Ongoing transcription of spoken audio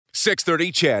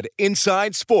630 CHED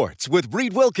Inside Sports with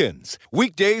Reed Wilkins.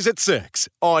 Weekdays at 6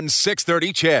 on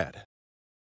 630 CHED.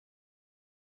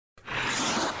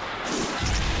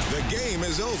 The game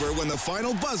is over when the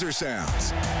final buzzer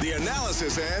sounds. The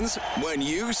analysis ends when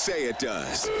you say it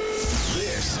does.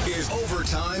 This is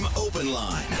Overtime Open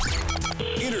Line.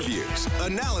 Interviews,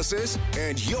 analysis,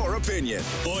 and your opinion.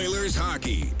 Oilers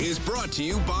hockey is brought to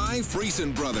you by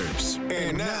Friesen Brothers.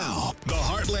 And now, the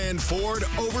Heartland Ford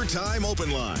Overtime Open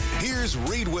Line. Here's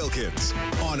Reed Wilkins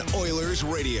on Oilers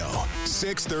Radio,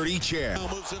 630 CHED. Now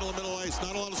moves into the middle ice,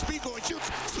 not a lot of speed going,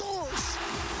 shoots, scores!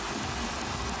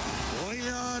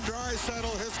 Leon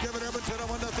Draisaitl has given Edmonton a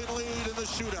 1-0 lead in the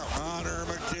shootout. Connor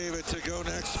McDavid to go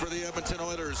next for the Edmonton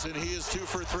Oilers, and he is 2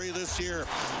 for 3 this year.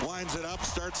 Winds it up,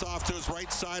 starts off to his right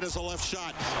side as a left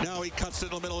shot. Now he cuts it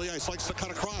in the middle of the ice, likes to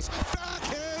cut across.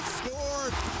 Backhand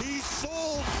scored! He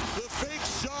sold the fake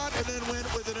shot and then went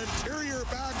with an interior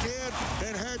backhand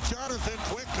and had Jonathan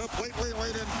Quick completely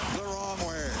laid in the wrong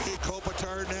way.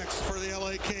 Kopitar next for the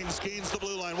LA Kings. Gains the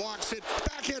blue line, walks it,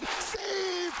 backhand,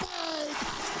 saved by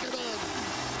Koskinen.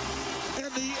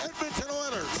 And the Edmonton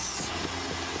Oilers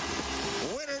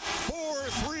win it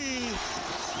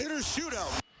 4-3 in a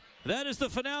shootout. That is the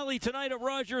finale tonight at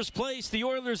Rogers Place. The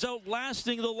Oilers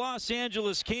outlasting the Los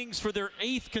Angeles Kings for their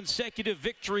 8th consecutive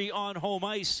victory on home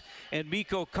ice. And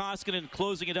Mikko Koskinen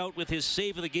closing it out with his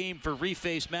save of the game for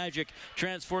Reface Magic.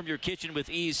 Transform your kitchen with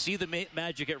ease. See the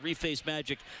magic at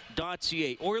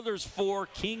refacemagic.ca. Oilers 4,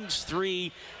 Kings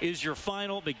 3 is your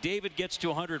final. McDavid gets to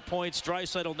 100 points.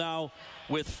 Draisaitl now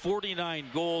with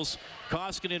 49 goals.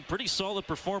 Koskinen, pretty solid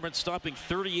performance, stopping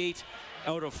 38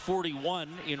 out of 41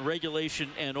 in regulation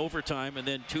and overtime, and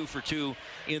then 2 for 2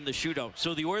 in the shootout.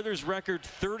 So the Oilers record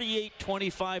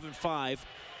 38-25-5,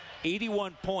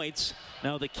 81 points.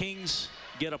 Now the Kings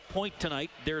get a point tonight.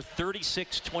 They're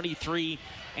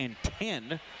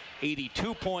 36-23-10,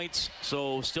 82 points.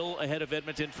 So still ahead of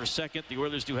Edmonton for second. The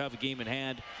Oilers do have a game in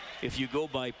hand. If you go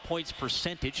by points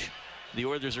percentage, the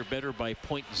Oilers are better by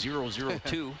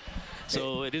 .002.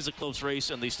 So it is a close race,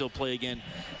 and they still play again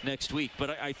next week.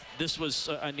 But this was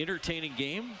an entertaining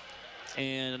game,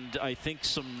 and I think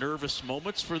some nervous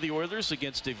moments for the Oilers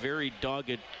against a very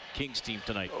dogged Kings team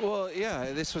tonight. Well,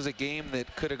 yeah, this was a game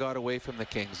that could have got away from the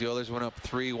Kings. The Oilers went up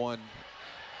 3-1,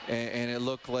 and it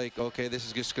looked like, okay, this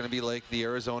is just going to be like the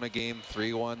Arizona game,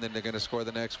 3-1, then they're going to score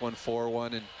the next one,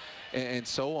 4-1, and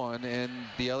so on. And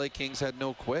the LA Kings had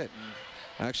no quit.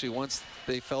 And actually, once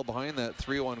they fell behind that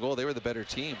 3-1 goal, they were the better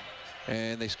team.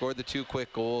 And they scored the 2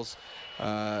 quick goals.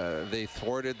 They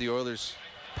thwarted the Oilers'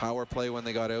 power play when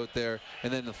they got out there.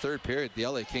 And then in the third period, the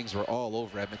LA Kings were all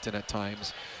over Edmonton at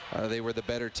times. They were the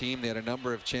better team. They had a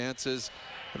number of chances.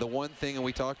 The one thing, and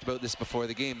we talked about this before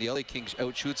the game, the LA Kings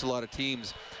outshoots a lot of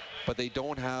teams, but they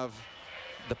don't have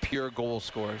the pure goal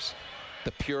scorers,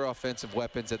 the pure offensive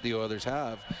weapons that the Oilers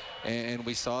have. And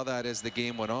we saw that as the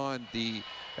game went on. The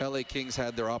LA Kings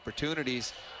had their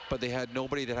opportunities, but they had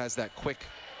nobody that has that quick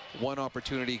one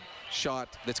opportunity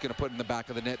shot that's going to put in the back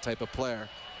of the net type of player.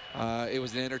 It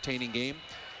was an entertaining game.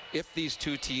 If these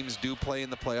two teams do play in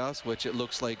the playoffs, which it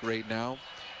looks like right now,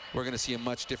 we're going to see a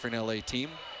much different LA team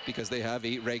because they have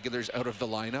 8 regulars out of the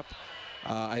lineup.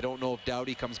 I don't know if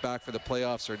Doughty comes back for the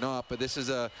playoffs or not, but this is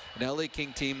an LA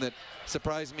King team that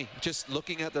surprised me. Just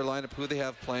looking at their lineup, who they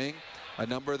have playing, a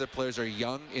number of their players are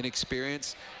young,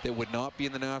 inexperienced, that would not be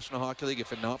in the National Hockey League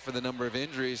if it not for the number of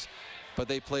injuries. But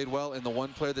they played well, and the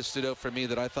one player that stood out for me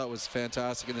that I thought was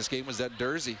fantastic in this game was that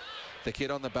Durzi, the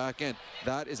kid on the back end.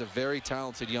 That is a very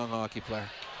talented young hockey player.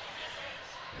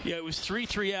 Yeah, it was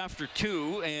 3-3 after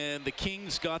 2, and the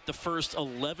Kings got the first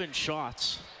 11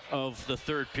 shots of the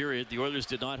third period. The Oilers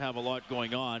did not have a lot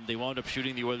going on. They wound up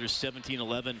shooting the Oilers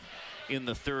 17-11 in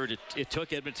the third. It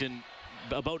took Edmonton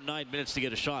about 9 minutes to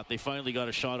get a shot. They finally got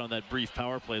a shot on that brief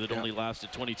power play that only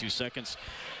lasted 22 seconds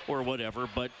or whatever.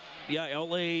 But, yeah,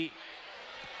 LA...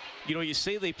 You know, you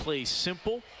say they play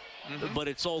simple, but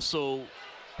it's also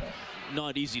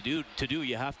not easy to do.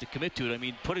 You have to commit to it. I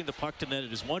mean, putting the puck to net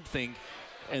is one thing,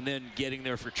 and then getting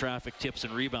there for traffic, tips,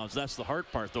 and rebounds. That's the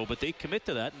hard part, though. But they commit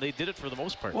to that, and they did it for the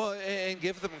most part. Well, and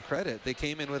give them credit. They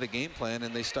came in with a game plan,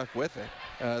 and they stuck with it.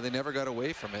 They never got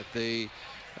away from it. They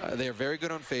are very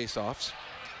good on face-offs.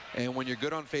 And when you're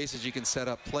good on faces, you can set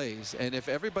up plays. And if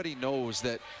everybody knows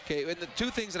that, okay, and the 2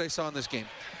 things that I saw in this game,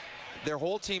 their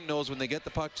whole team knows when they get the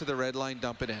puck to the red line,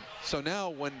 dump it in. So now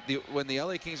when the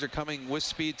LA Kings are coming with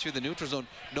speed through the neutral zone,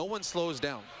 no one slows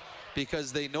down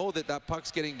because they know that puck's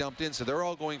getting dumped in, so they're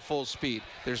all going full speed.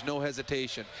 There's no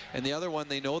hesitation. And the other one,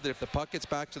 they know that if the puck gets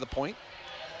back to the point,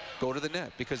 go to the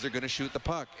net because they're going to shoot the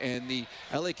puck. And the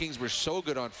LA Kings were so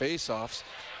good on face-offs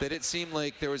that it seemed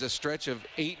like there was a stretch of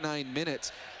 8-9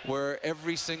 minutes where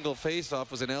every single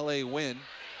face-off was an LA win,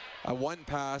 a one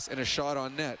pass and a shot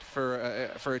on net for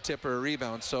a tip or a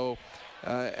rebound. So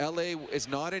LA is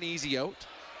not an easy out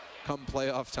come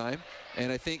playoff time,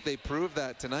 and I think they proved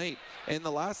that tonight. And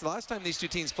the last time these two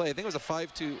teams played, I think it was a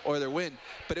 5-2 Oiler win,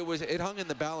 but it hung in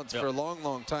the balance for a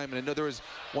long time, and I know there was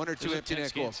one or two empty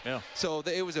net goals. Yeah. So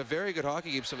it was a very good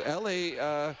hockey game. So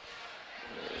LA,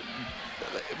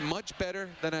 much better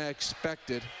than I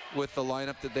expected with the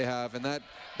lineup that they have, and that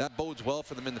bodes well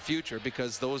for them in the future,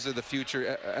 because those are the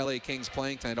future LA Kings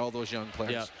playing tonight, all those young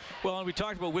players. Yeah. Well, and we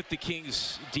talked about with the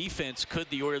Kings defense, could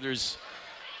the Oilers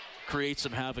create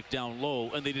some havoc down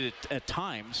low, and they did it at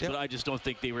times, but I just don't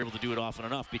think they were able to do it often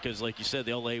enough, because like you said,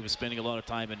 the LA was spending a lot of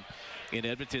time in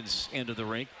Edmonton's end of the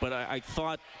rink. But I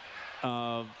thought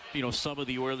some of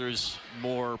the Oilers'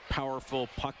 more powerful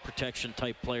puck protection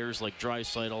type players like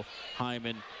Draisaitl,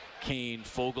 Hyman, Kane,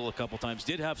 Fogle a couple times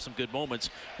did have some good moments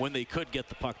when they could get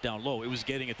the puck down low. It was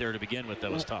getting it there to begin with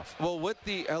that was tough. Well, what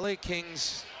the LA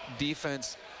Kings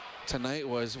defense tonight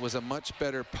was a much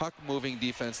better puck moving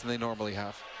defense than they normally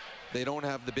have. They don't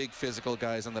have the big physical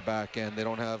guys on the back end. They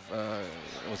don't have,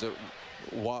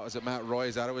 was it Matt Roy?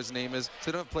 Is that what his name is? So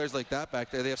they don't have players like that back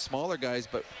there. They have smaller guys,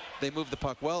 but they move the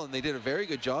puck well, and they did a very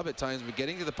good job at times of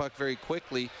getting to the puck very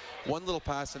quickly. One little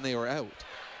pass and they were out.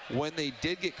 When they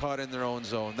did get caught in their own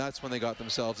zone, that's when they got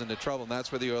themselves into trouble, and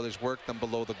that's where the Oilers worked them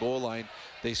below the goal line.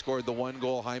 They scored the one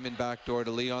goal, Hyman backdoor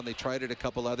to Leon. They tried it a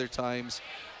couple other times.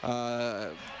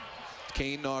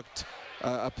 Kane knocked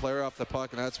a player off the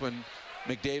puck, and that's when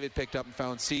McDavid picked up and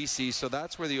found CC. So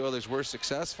that's where the Oilers were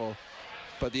successful.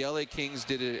 But the LA Kings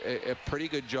did a pretty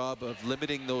good job of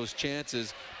limiting those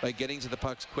chances by getting to the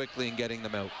pucks quickly and getting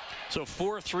them out. So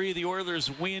 4-3, the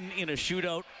Oilers win in a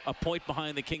shootout, a point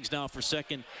behind the Kings now for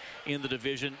second in the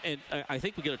division. And I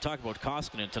think we got to talk about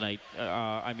Koskinen tonight.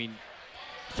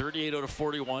 38 out of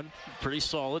 41, pretty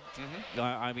solid.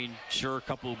 Sure, a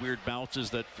couple of weird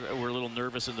bounces that were a little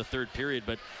nervous in the third period,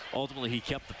 but ultimately he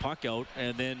kept the puck out,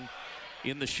 and then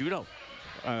in the shootout,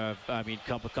 a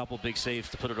couple big saves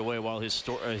to put it away while his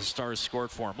Stars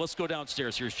scored for him. Let's go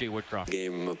downstairs. Here's Jay Woodcroft.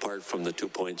 Game apart from the 2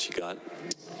 points you got,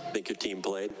 think your team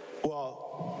played?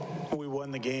 Well, we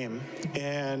won the game,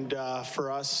 and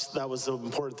for us, that was the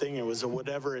important thing. It was a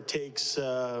whatever it takes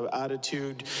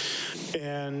attitude,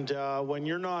 and when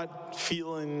you're not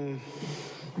feeling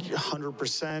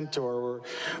 100%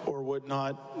 or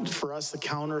whatnot, for us, the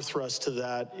counter thrust to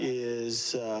that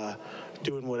is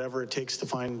doing whatever it takes to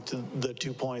find the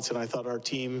 2 points. And I thought our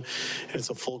team, and it's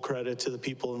a full credit to the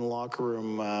people in the locker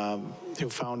room who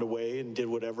found a way and did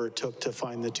whatever it took to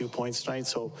find the 2 points tonight.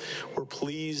 So we're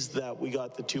pleased that we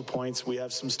got the 2 points. We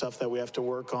have some stuff that we have to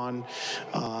work on,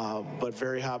 but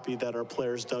very happy that our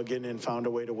players dug in and found a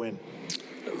way to win.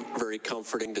 Very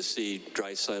comforting to see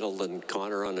Draisaitl and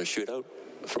Connor on a shootout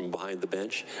from behind the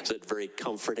bench. Is it very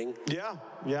comforting? Yeah.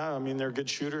 I mean, they're good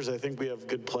shooters. I think we have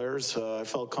good players. I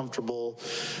felt comfortable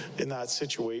in that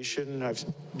situation.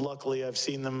 Luckily, I've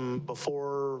seen them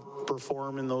before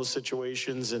perform in those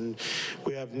situations, and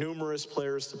we have numerous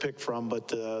players to pick from, but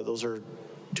those are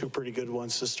two pretty good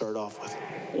ones to start off with.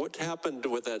 What happened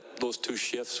with those two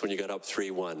shifts when you got up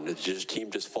 3-1? Did your team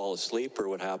just fall asleep, or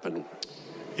what happened?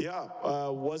 Yeah,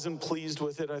 wasn't pleased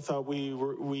with it. I thought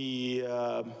we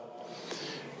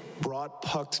brought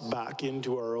pucks back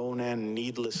into our own end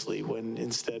needlessly, when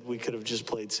instead we could have just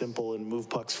played simple and moved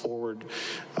pucks forward.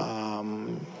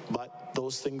 But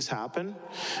those things happen.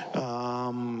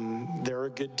 They're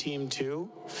a good team too.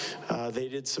 They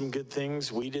did some good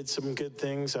things. We did some good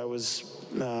things. I was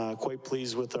quite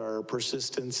pleased with our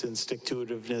persistence and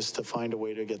stick-to-itiveness to find a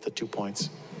way to get the 2 points.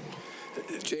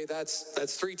 Jay, that's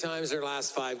 3 times in their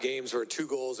last 5 games where 2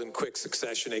 goals in quick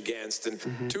succession against.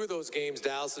 And 2 of those games,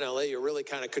 Dallas and LA, you're really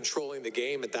kind of controlling the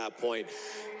game at that point.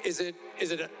 Is it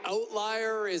an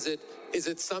outlier? Is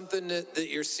it something that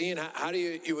you're seeing? How do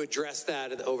you address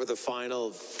that over the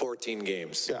final 14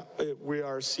 games? Yeah, we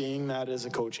are seeing that as a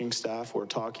coaching staff. We're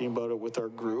talking about it with our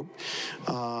group.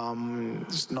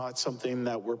 It's not something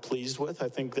that we're pleased with. I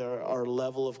think our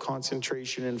level of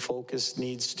concentration and focus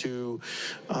needs to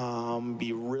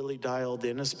be really dialed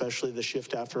in, especially the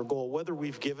shift after a goal, whether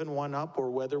we've given one up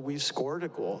or whether we've scored a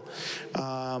goal.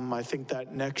 I think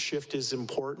that next shift is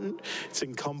important. It's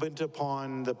incumbent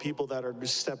upon the people that are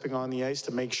stepping on the ice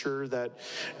to make sure that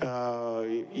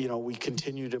we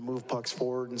continue to move pucks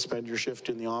forward and spend your shift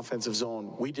in the offensive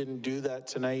zone. We didn't do that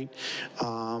tonight.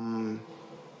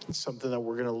 It's something that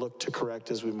we're going to look to correct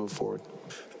as we move forward.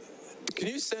 Can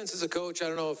you sense as a coach, I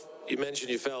don't know you mentioned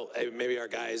you felt hey, maybe our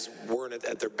guys weren't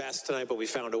at their best tonight, but we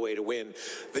found a way to win.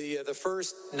 The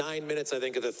first 9 minutes, I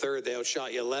think, of the third, they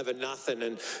outshot you 11-0,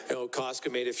 and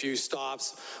Koskinen made a few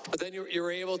stops, but then you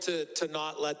were able to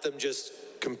not let them just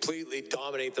completely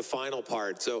dominate the final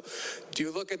part. So do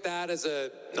you look at that as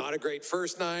not a great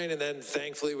first 9, and then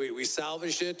thankfully we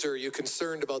salvaged it, or are you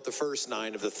concerned about the first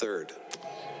 9 of the third?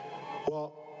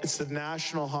 Well, it's the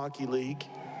National Hockey League.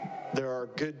 There are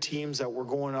good teams that we're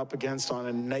going up against on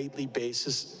a nightly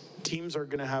basis. Teams are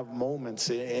going to have moments,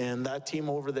 and that team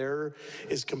over there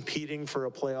is competing for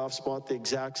a playoff spot the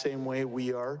exact same way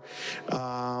we are.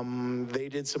 They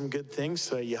did some good things,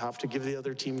 so you have to give the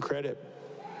other team credit.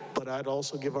 But I'd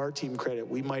also give our team credit.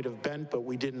 We might have bent, but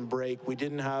we didn't break. We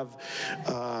didn't have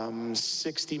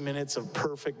 60 minutes of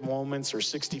perfect moments or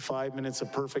 65 minutes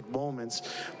of perfect moments.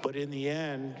 But in the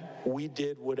end, we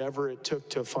did whatever it took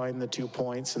to find the 2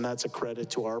 points, and that's a credit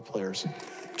to our players.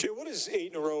 Jay, what does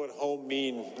 8 in a row at home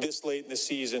mean this late in the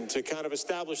season to kind of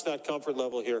establish that comfort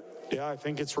level here? Yeah, I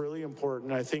think it's really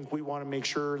important. I think we want to make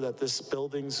sure that this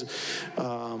building's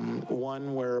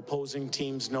one where opposing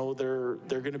teams know they're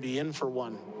going to be in for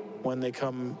one when they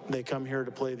come here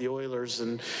to play the Oilers,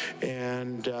 and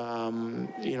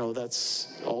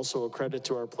that's also a credit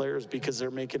to our players because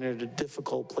they're making it a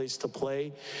difficult place to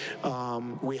play.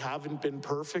 We haven't been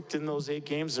perfect in those 8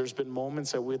 games. There's been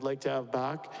moments that we'd like to have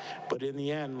back, but in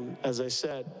the end, as I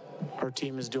said, our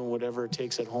team is doing whatever it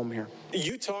takes at home here.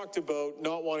 You talked about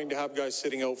not wanting to have guys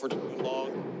sitting out for too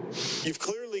long. You've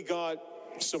clearly got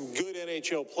some good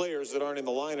NHL players that aren't in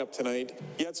the lineup tonight.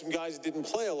 You had some guys that didn't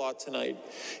play a lot tonight.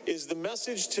 Is the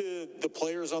message to the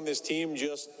players on this team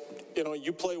just,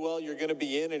 you play well, you're going to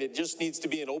be in, and it just needs to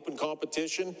be an open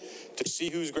competition to see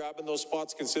who's grabbing those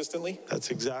spots consistently? That's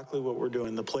exactly what we're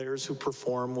doing. The players who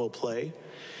perform will play.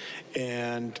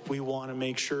 And we want to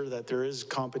make sure that there is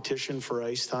competition for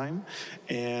ice time.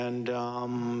 And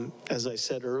as I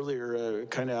said earlier,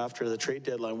 kind of after the trade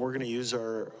deadline, we're going to use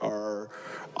our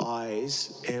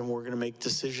eyes, and we're going to make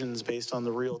decisions based on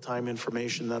the real-time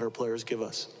information that our players give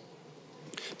us.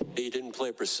 You didn't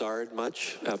play Brassard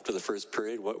much after the first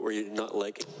period. What were you not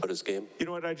liking about his game? You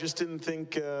know what? I just didn't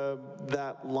think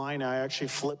that line. I actually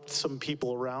flipped some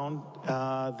people around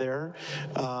there.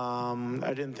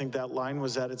 I didn't think that line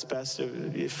was at its best.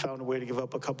 It found a way to give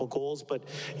up a couple goals, but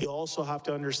you also have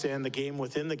to understand the game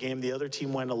within the game. The other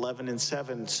team went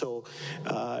 11-7. So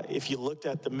if you looked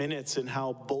at the minutes and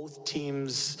how both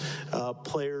teams'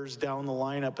 players down the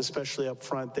lineup, especially up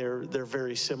front, they're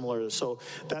very similar. So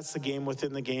that's the game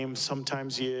within the game.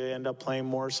 Sometimes you end up playing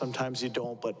more, sometimes you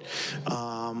don't, but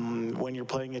when you're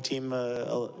playing a team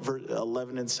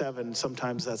 11-7,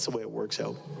 sometimes that's the way it works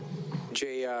out.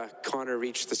 Jay, Connor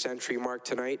reached the century mark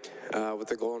tonight with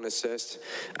a goal and assist.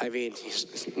 I mean,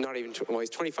 he's not even, he's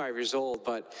 25 years old,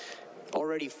 but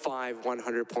already 5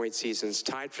 100-point seasons,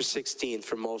 tied for 16th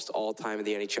for most all-time in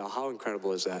the NHL. How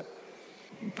incredible is that?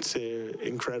 It's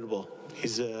incredible.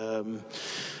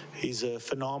 He's a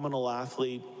phenomenal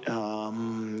athlete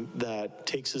that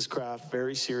takes his craft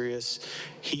very serious.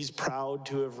 He's proud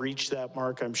to have reached that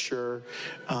mark, I'm sure.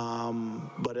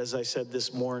 But as I said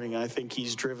this morning, I think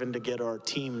he's driven to get our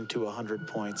team to 100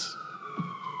 points.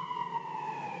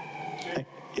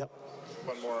 Yep.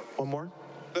 One more?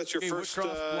 That's your first.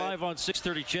 Woodcroft live on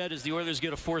 6:30. Ched, as the Oilers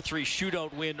get a 4-3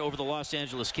 shootout win over the Los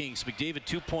Angeles Kings. McDavid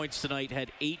 2 points tonight,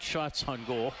 had 8 shots on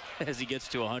goal as he gets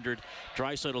to 100.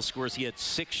 Draisaitl scores. He had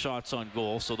 6 shots on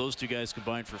goal. So those two guys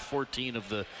combined for 14 of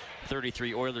the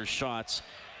 33 Oilers shots.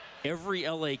 Every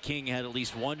LA King had at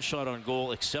least 1 shot on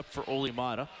goal except for Olli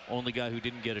Maatta. Only guy who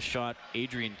didn't get a shot,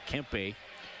 Adrian Kempe,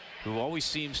 who always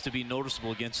seems to be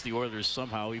noticeable against the Oilers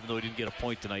somehow, even though he didn't get a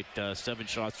point tonight. 7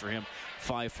 shots for him,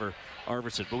 5 for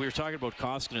Arvidsson. But we were talking about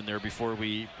Koskinen there before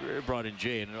we brought in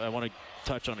Jay, and I want to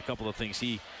touch on a couple of things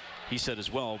he said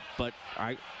as well. But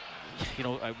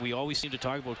we always seem to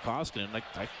talk about Koskinen.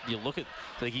 You look at,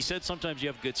 like he said, sometimes you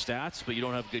have good stats, but you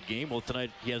don't have a good game. Well,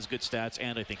 tonight he has good stats,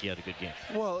 and I think he had a good game.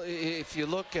 Well, if you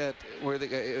look at where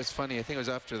it was funny. I think it was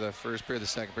after the first period, the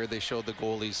second period, they showed the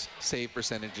goalies' save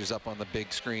percentages up on the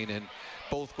big screen, and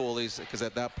both goalies, because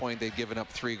at that point they'd given up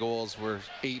 3 goals, were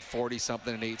 840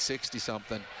 something and 860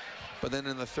 something. But then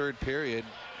in the third period,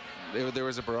 there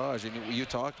was a barrage, and you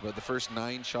talked about the first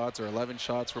 9 shots or 11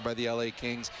 shots were by the LA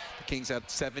Kings. The Kings had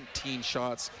 17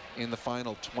 shots in the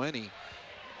final 20,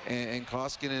 and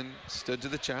Koskinen stood to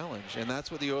the challenge, and that's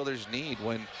what the Oilers need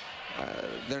when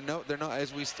they're not,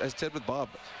 as said with Bob,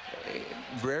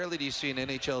 rarely do you see an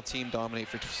NHL team dominate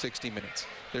for 60 minutes.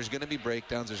 There's going to be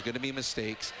breakdowns, there's going to be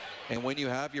mistakes, And when you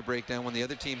have your breakdown, when the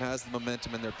other team has the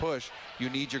momentum in their push, you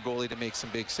need your goalie to make some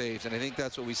big saves. And I think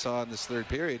that's what we saw in this third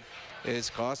period, is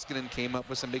Koskinen came up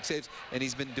with some big saves, and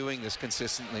he's been doing this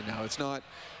consistently now. It's not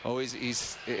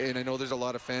always and I know there's a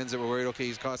lot of fans that were worried, okay,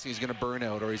 Koskinen's going to burn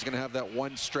out, or he's going to have that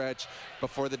one stretch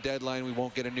before the deadline, we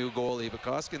won't get a new goalie. But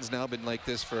Koskinen's now been like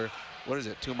this for,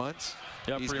 2 months?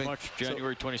 Yeah, pretty much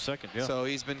January 22nd. Yeah. So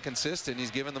he's been consistent.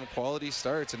 He's given them quality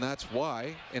starts, and that's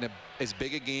why, in as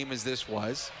big a game as this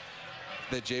was,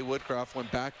 that Jay Woodcroft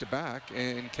went back-to-back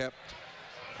and kept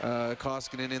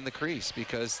Koskinen in the crease,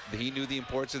 because he knew the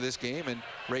importance of this game, and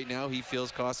right now he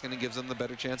feels Koskinen gives them the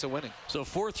better chance of winning. So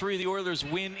 4-3, the Oilers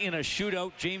win in a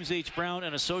shootout. James H. Brown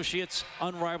and Associates,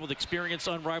 unrivaled experience,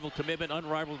 unrivaled commitment,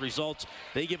 unrivaled results.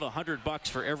 They give $100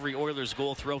 for every Oilers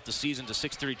goal throughout the season to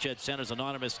 630 Ched Centers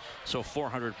Anonymous, so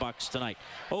 $400 tonight.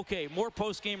 Okay, more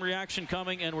post-game reaction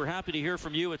coming, and we're happy to hear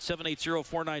from you at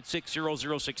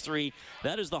 780-496-0063.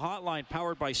 That is the hotline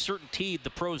powered by CertainTeed, the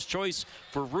pro's choice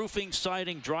for roofing,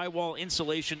 siding, drywall,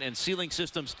 insulation, and ceiling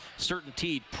systems.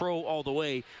 CertainTeed, pro all the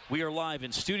way. We are live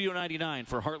in Studio 99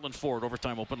 for Heartland Ford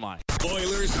Overtime Open Line.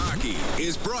 Oilers hockey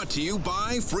is brought to you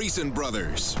by Friesen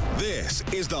Brothers. This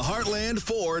is the Heartland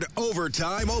Ford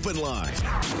Overtime Open Line.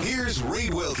 Here's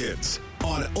Reed Wilkins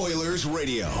on Oilers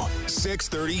Radio,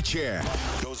 630 Ched.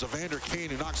 Goes Evander Kane,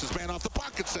 who knocks his man off the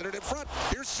puck and centered in front.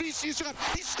 Here's Cece's shot.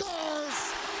 He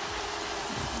scores!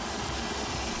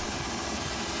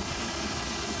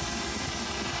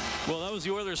 Well, that was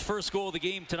the Oilers' first goal of the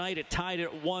game tonight. It tied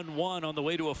at 1-1 on the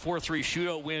way to a 4-3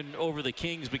 shootout win over the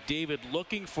Kings. McDavid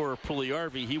looking for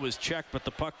Puljujarvi. He was checked, but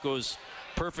the puck goes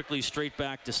perfectly straight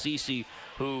back to Ceci,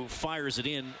 who fires it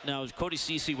in. Now, Cody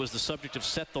Ceci was the subject of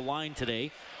Set the Line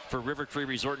today for River Cree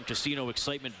Resort and Casino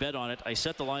Excitement Bet on it. I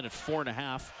set the line at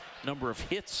 4.5 number of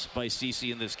hits by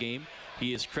Ceci in this game.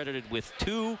 He is credited with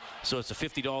 2, so it's a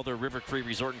 $50 River Cree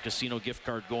Resort and Casino gift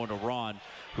card going to Ron,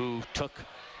 who took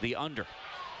the under.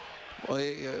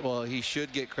 Well, he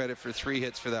should get credit for 3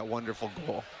 hits for that wonderful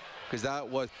goal, because that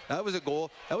was a goal.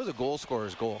 That was a goal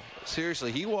scorer's goal.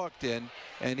 Seriously, he walked in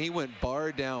and he went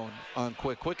bar down on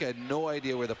Quick. Quick had no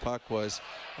idea where the puck was.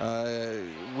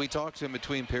 We talked to him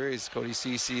between periods, Cody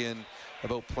Ceci, and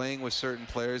about playing with certain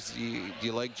players. Do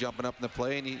you like jumping up in the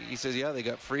play? And he says, yeah, they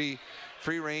got free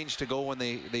range to go when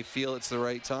they feel it's the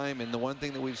right time. And the one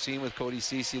thing that we've seen with Cody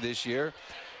Ceci this year,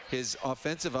 his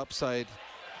offensive upside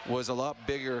was a lot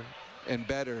bigger and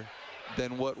better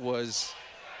than what was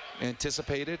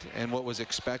anticipated and what was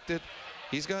expected.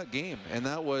 He's got game, and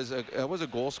that was a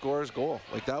goal scorer's goal.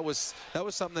 Like that was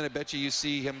something that I bet you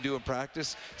see him do in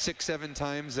practice 6-7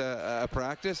 times a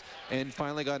practice, and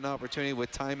finally got an opportunity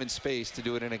with time and space to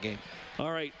do it in a game.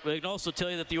 All right, we can also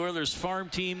tell you that the Oilers farm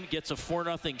team gets a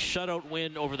 4-0 shutout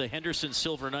win over the Henderson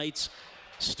Silver Knights.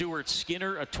 Stuart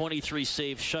Skinner, a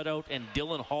 23-save shutout, and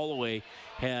Dylan Holloway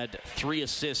had 3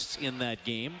 assists in that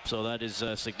game, so that is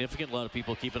significant. A lot of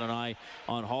people keeping an eye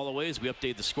on Holloway as we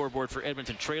update the scoreboard for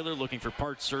Edmonton Trailer. Looking for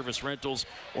parts, service, rentals,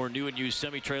 or new and used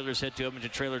semi-trailers, head to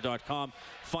edmontontrailer.com.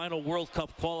 Final World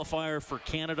Cup qualifier for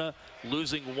Canada,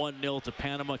 losing 1-0 to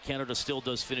Panama. Canada still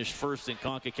does finish first in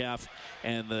CONCACAF,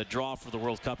 and the draw for the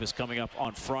World Cup is coming up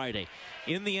on Friday.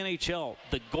 In the NHL,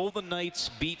 the Golden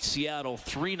Knights beat Seattle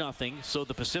 3-0. So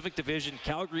the Pacific Division,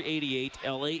 Calgary 88,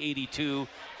 LA 82,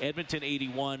 Edmonton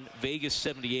 81, Vegas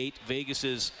 78. Vegas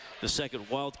is the second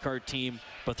wild card team,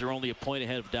 but they're only a point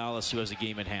ahead of Dallas, who has a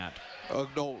game in hand.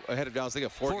 No, ahead of Dallas. They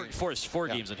got four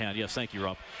games in hand. Yes, thank you,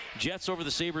 Rob. Jets over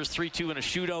the Sabres 3-2 in a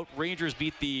shootout. Rangers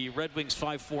beat the Red Wings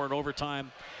 5-4 in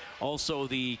overtime. Also,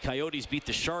 the Coyotes beat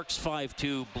the Sharks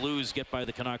 5-2. Blues get by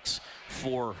the Canucks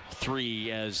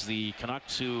 4-3 as the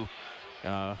Canucks, who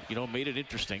made it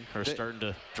interesting, are starting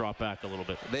to drop back a little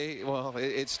bit.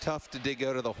 It's tough to dig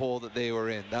out of the hole that they were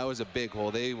in. That was a big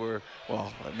hole. They were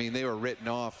written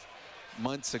off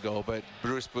months ago, but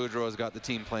Bruce Boudreau has got the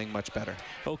team playing much better.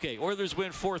 Okay, Oilers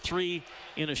win 4-3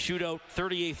 in a shootout,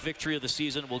 38th victory of the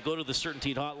season. We'll go to the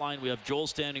CertainTeed hotline. We have Joel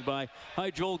standing by.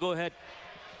 Hi, Joel, go ahead.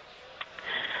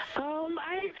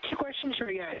 I have 2 questions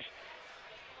for you guys.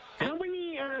 How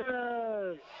many,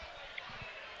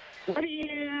 what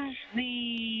is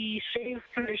the save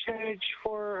percentage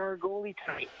for our goalie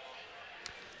tonight?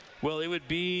 Well, it would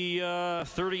be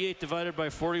 38 divided by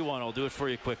 41. I'll do it for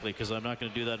you quickly because I'm not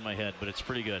going to do that in my head, but it's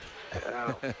pretty good.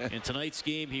 In tonight's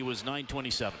game, he was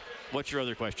 .927. What's your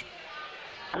other question?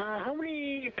 How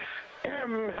many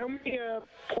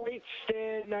points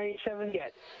did 97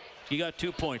 get? He got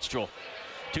 2 points, Joel.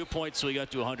 2 points, so he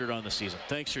got to 100 on the season.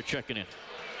 Thanks for checking in.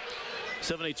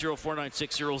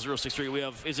 780-496-0063. We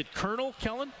have, is it Colonel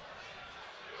Kellen?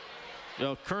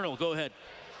 No, Colonel, go ahead.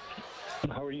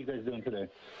 How are you guys doing today?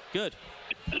 Good.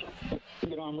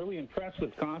 You know, I'm really impressed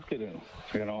with Koskinen.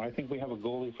 You know, I think we have a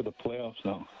goalie for the playoffs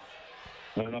now.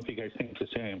 I don't know if you guys think the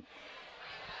same.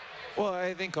 Well,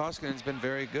 I think Koskinen's been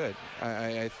very good.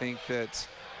 I think that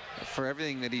for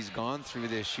everything that he's gone through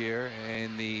this year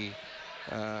and the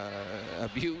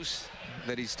abuse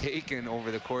that he's taken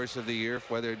over the course of the year,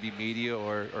 whether it be media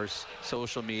or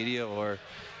social media or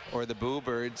the Boo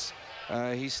Birds,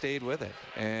 he stayed with it,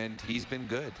 and he's been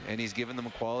good, and he's given them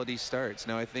quality starts.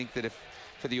 Now, I think that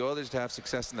for the Oilers to have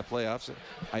success in the playoffs,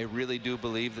 I really do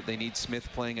believe that they need Smith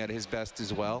playing at his best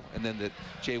as well, and then that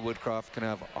Jay Woodcroft can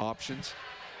have options.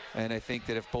 And I think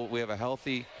that if we have a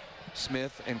healthy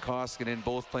Smith and Koskinen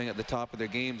both playing at the top of their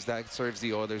games, that serves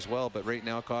the Oilers well. But right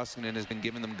now, Koskinen has been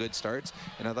giving them good starts,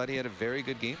 and I thought he had a very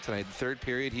good game tonight. The third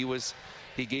period,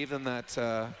 he gave them that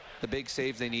the big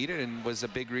saves they needed, and was a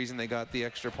big reason they got the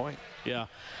extra point. Yeah,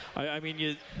 I mean,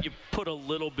 you put a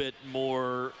little bit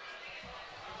more,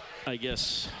 I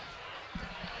guess,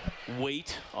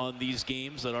 weight on these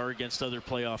games that are against other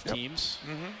playoff teams.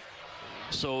 Mm-hmm.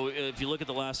 So if you look at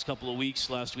the last couple of weeks,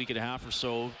 last week and a half or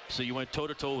so, you went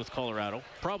toe-to-toe with Colorado.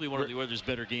 Probably one of the Oilers'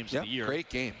 better games of the year. Great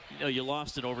game. You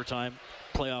lost in overtime.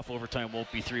 Playoff overtime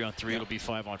won't be 3-on-3. It'll be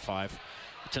 5-on-5.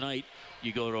 Tonight,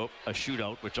 you go to a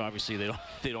shootout, which obviously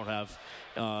they don't have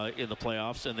in the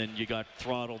playoffs, and then you got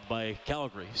throttled by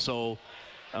Calgary. So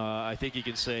I think you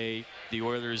can say the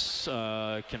Oilers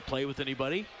can play with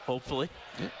anybody, hopefully.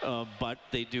 But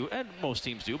they do, and most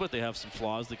teams do, but they have some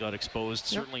flaws that got exposed,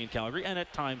 certainly in Calgary, and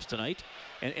at times tonight.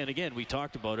 And again, we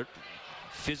talked about it.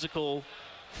 Physical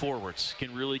forwards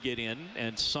can really get in,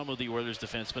 and some of the Oilers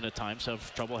defensemen at times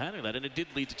have trouble handling that, and it did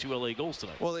lead to 2 LA goals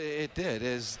tonight. Well, it did.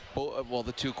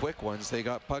 The two quick ones. They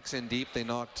got pucks in deep. They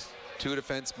knocked 2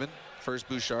 defensemen. First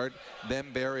Bouchard,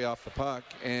 then Barry off the puck,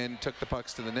 and took the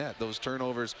pucks to the net. Those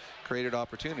turnovers created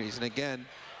opportunities. And again,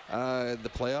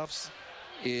 the playoffs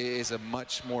is a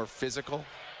much more physical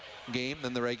game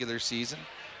than the regular season.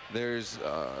 There's,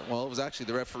 it was actually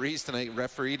the referees tonight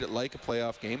refereed it like a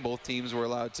playoff game. Both teams were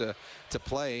allowed to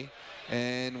play.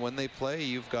 And when they play,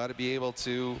 you've got to be able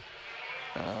to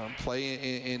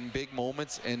play in big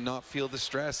moments and not feel the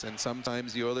stress. And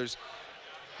sometimes the Oilers'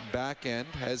 back end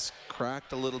has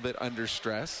cracked a little bit under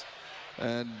stress,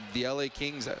 and the LA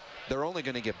Kings, they're only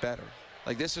going to get better.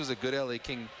 Like, this was a good LA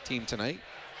King team tonight.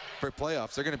 For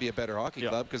playoffs, they're going to be a better hockey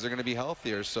club because they're going to be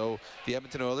healthier. So the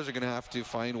Edmonton Oilers are going to have to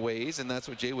find ways, and that's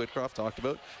what Jay Woodcroft talked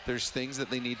about. There's things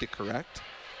that they need to correct,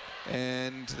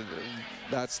 and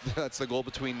that's the goal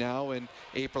between now and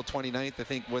April 29th, I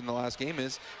think, when the last game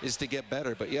is to get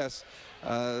better. But yes,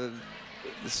 the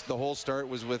whole start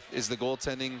was with, is the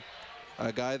goaltending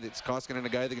a guy that's Koskinen, a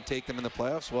guy that can take them in the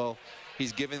playoffs? Well,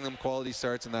 he's giving them quality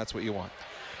starts, and that's what you want.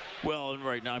 Well, and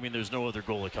right now, I mean, there's no other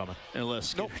goalie coming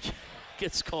unless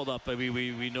gets called up. I mean,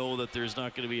 we know that there's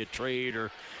not going to be a trade or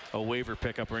a waiver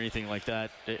pickup or anything like that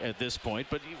at this point.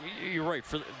 But you're right.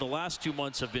 For the last 2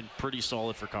 months have been pretty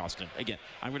solid for Koskinen. Again,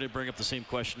 I'm going to bring up the same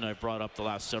question I've brought up the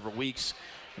last several weeks.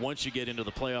 Once you get into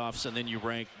the playoffs and then you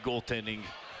rank goaltending,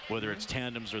 whether it's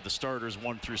tandems or the starters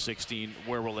 1 through 16,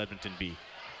 where will Edmonton be?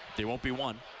 There won't be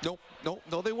 1.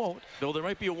 No, they won't. No, there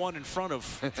might be a 1 in front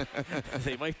of.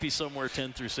 They might be somewhere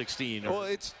 10 through 16. Well,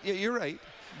 you're right.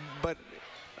 But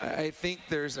I think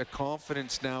there's a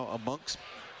confidence now amongst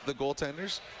the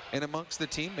goaltenders and amongst the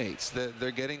teammates that they're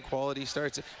getting quality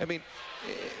starts. I mean,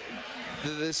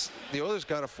 the Oilers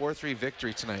got a 4-3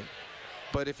 victory tonight.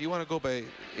 But if you want to go by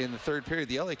in the third period,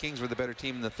 the LA Kings were the better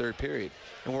team in the third period.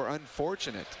 And we're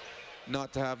unfortunate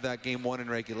not to have that game won in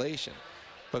regulation.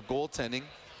 But goaltending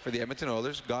for the Edmonton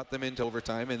Oilers got them into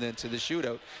overtime and then to the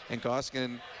shootout. And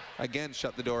Koskinen, again,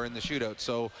 shut the door in the shootout.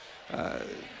 So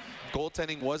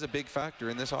goaltending was a big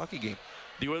factor in this hockey game.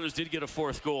 The Oilers did get a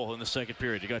 4th goal in the second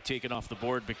period. It got taken off the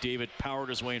board. McDavid powered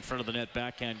his way in front of the net.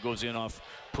 Backhand goes in off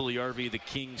Puljujarvi. The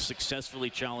Kings successfully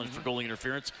challenged for goalie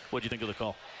interference. What do you think of the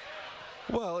call?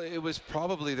 Well, it was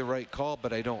probably the right call,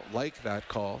 but I don't like that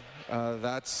call. For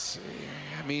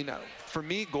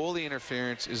me, goalie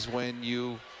interference is when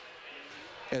you,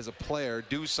 as a player,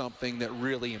 do something that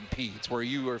really impedes, where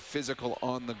you are physical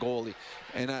on the goalie.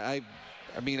 And I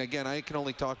can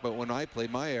only talk about when I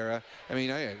played my era.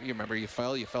 You remember you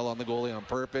fell on the goalie on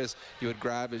purpose. You would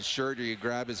grab his shirt or you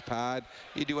grab his pad.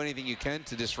 You do anything you can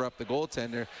to disrupt the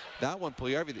goaltender. That one,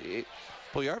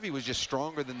 Puljujarvi was just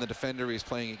stronger than the defender he was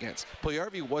playing against.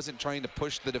 Puljujarvi wasn't trying to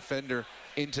push the defender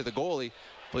into the goalie.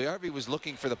 Puljujarvi was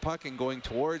looking for the puck and going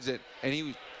towards it, and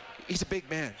he's a big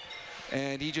man.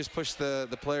 and he just pushed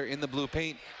the player in the blue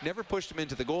paint. Never pushed him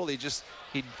into the goal.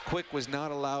 Quick was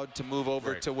not allowed to move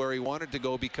over to where he wanted to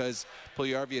go because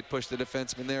Puljujarvi had pushed the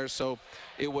defenseman there. So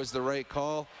it was the right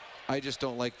call. I just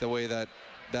don't like the way that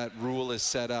rule is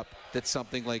set up, that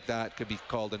something like that could be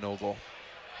called a no goal.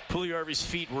 Puljujarvi's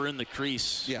feet were in the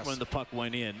crease when the puck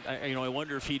went in. I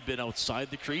wonder if he'd been outside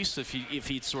the crease, if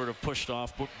he'd sort of pushed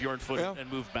off Bjornfot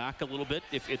and moved back a little bit,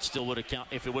 if it still would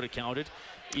have counted.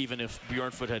 Even if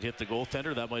Bjornfot had hit the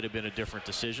goaltender, that might have been a different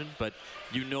decision. But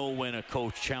when a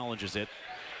coach challenges it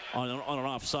on an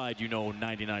offside,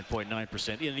 99.9%.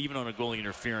 And even on a goalie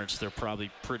interference, they're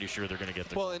probably pretty sure they're going to get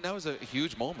the goal. And that was a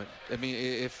huge moment. I mean,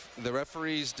 if the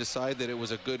referees decide that it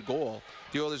was a good goal,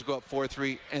 the Oilers go up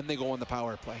 4-3 and they go on the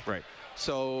power play. Right.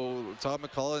 So Todd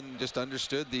McCullough just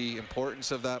understood the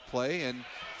importance of that play and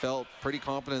felt pretty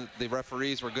confident the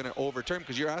referees were going to overturn,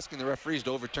 because you're asking the referees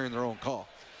to overturn their own call.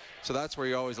 So that's where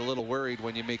you're always a little worried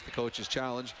when you make the coach's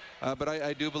challenge. But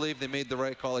I do believe they made the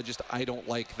right call. I don't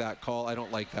like that call. I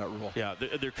don't like that rule. Yeah,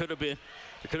 there could have been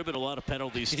a lot of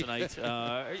penalties tonight.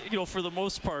 For the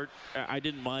most part, I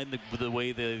didn't mind the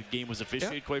way the game was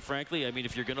officiated, quite frankly. I mean,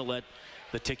 if you're going to let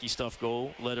the ticky stuff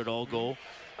go, let it all go.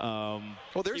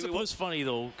 It was funny,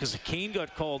 though, because Kane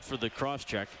got called for the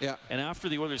cross-check. Yeah. And after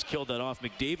the Oilers killed that off,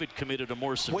 McDavid committed a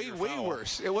more severe Way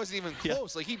worse. It wasn't even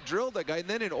close. Like, he drilled that guy. And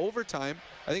then in overtime,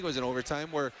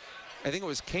 where I think it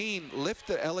was Kane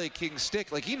lifted the LA Kings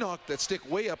stick. Like, he knocked that stick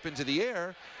way up into the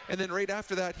air, and then right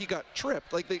after that, he got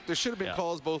tripped. Like, there should have been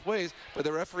calls both ways, but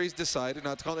the referees decided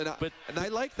not to call it. And I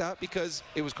like that because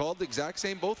it was called the exact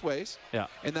same both ways. Yeah.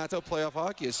 And that's how playoff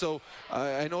hockey is. So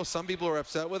I know some people are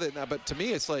upset with it, but to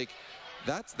me, it's like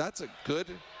that's a good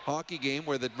hockey game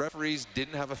where the referees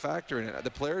didn't have a factor in it.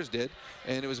 The players did,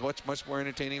 and it was much more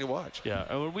entertaining to watch.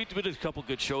 Yeah, we did a couple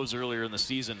good shows earlier in the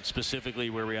season, specifically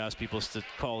where we asked people to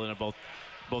call in about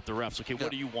the refs. Okay,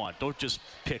 what do you want? Don't just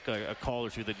pick a call or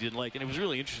two that you didn't like. And it was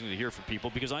really interesting to hear from people,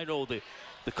 because I know the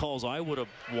calls I would have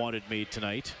wanted made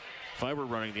tonight, if I were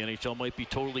running the NHL, might be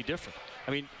totally different.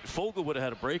 I mean, Fogle would have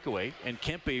had a breakaway, and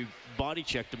Kempe body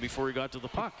checked him before he got to the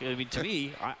puck. I mean, to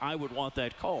me, I would want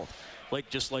that called.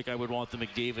 Just like I would want the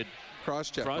McDavid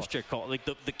cross-check call. Like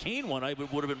the Kane one, I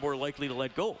would have been more likely to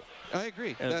let go. I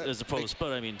agree. As opposed,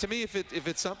 but I mean, to me, if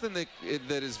it's something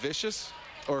that is vicious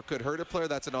or could hurt a player,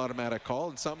 that's an automatic call.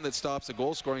 And something that stops a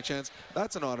goal-scoring chance,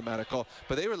 that's an automatic call.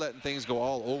 But they were letting things go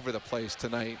all over the place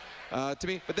tonight, to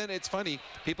me. But then it's funny,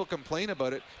 people complain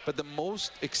about it, but the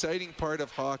most exciting part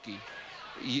of hockey,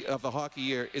 of the hockey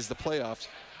year, is the playoffs,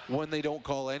 when they don't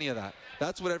call any of that.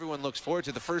 That's what everyone looks forward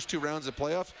to. The first two rounds of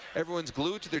playoffs, everyone's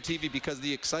glued to their TV because of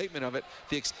the excitement of it.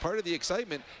 Part of the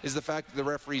excitement is the fact that the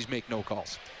referees make no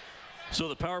calls. So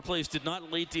the power plays did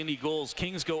not lead to any goals.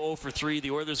 Kings go 0 for 3.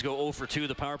 The Oilers go 0 for 2.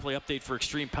 The power play update for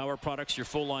Extreme Power Products, your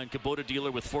full-line Kubota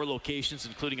dealer with 4 locations,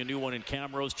 including a new one in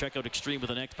Camrose. Check out Extreme with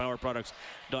an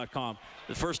XPowerProducts.com.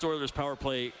 The first Oilers power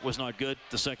play was not good.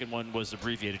 The second one was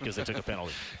abbreviated because they took a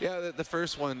penalty. Yeah, the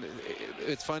first one,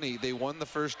 it's funny. They won the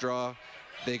first draw.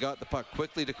 They got the puck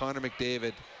quickly to Connor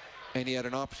McDavid, and he had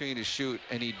an opportunity to shoot,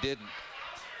 and he didn't.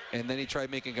 And then he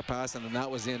tried making a pass, and then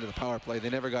that was the end of the power play. They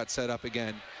never got set up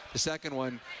again. The second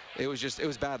one, it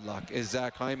was bad luck.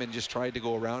 Zach Hyman just tried to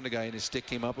go around a guy, and his stick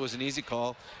came up. It was an easy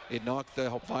call. It knocked the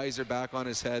visor back on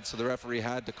his head, so the referee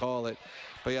had to call it.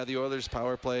 But yeah, the Oilers'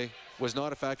 power play was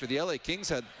not a factor. The LA Kings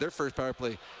had their first power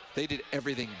play. They did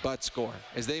everything but score.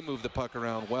 As they moved the puck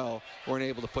around well, weren't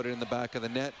able to put it in the back of the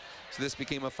net. So this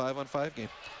became a 5-on-5 game.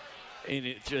 And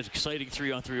it's an exciting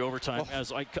 3-on-3 overtime.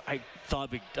 As I thought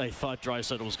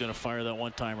Draisaitl was going to fire that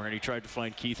one-timer, and he tried to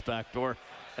find Keith backdoor,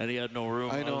 and he had no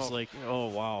room. I was like, oh,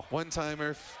 wow.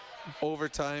 One-timer,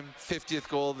 overtime, 50th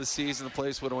goal of the season. The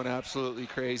place would have went absolutely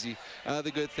crazy. The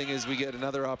good thing is we get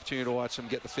another opportunity to watch them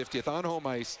get the 50th on home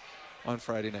ice on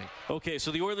Friday night. Okay,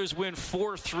 so the Oilers win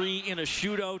 4-3 in a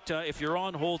shootout. If you're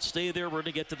on hold, stay there. We're going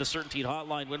to get to the Certainty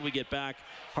Hotline when we get back.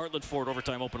 Heartland Ford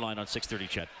Overtime Open Line on 630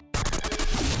 CHED.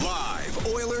 Live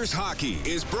Oilers hockey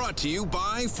is brought to you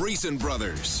by Friesen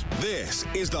Brothers. This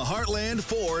is the Heartland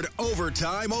Ford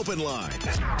Overtime Open Line.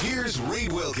 Here's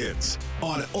Reed Wilkins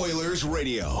on Oilers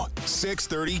Radio,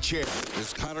 630 CHED.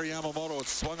 As Kailer Yamamoto had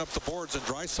swung up the boards, and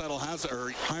Draisaitl has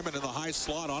Hyman in the high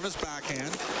slot on his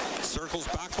backhand. Circles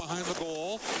back behind the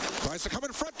goal. Tries to come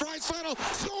in front. Draisaitl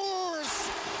scores!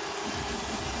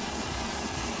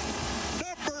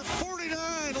 Number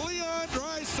 49, Leon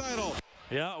Draisaitl.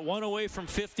 Yeah, one away from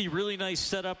 50. Really nice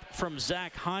setup from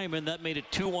Zach Hyman. That made it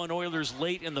 2-1 Oilers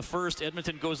late in the first.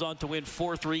 Edmonton goes on to win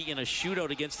 4-3 in a shootout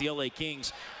against the LA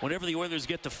Kings. Whenever the Oilers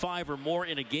get to 5 or more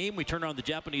in a game, we turn on the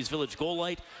Japanese Village Goal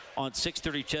Light on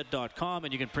 630ched.com,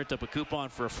 and you can print up a coupon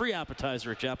for a free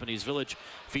appetizer at Japanese Village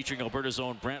featuring Alberta's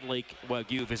own Brant Lake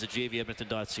Wagyu. Visit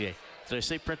jvedmonton.ca. Did I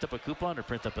say print up a coupon or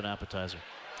print up an appetizer?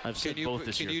 I've said both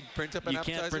this year. Can you print up an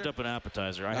appetizer? You can't print up an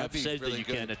appetizer. I have said that you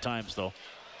can at times, though.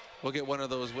 We'll get one of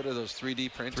those, what are those,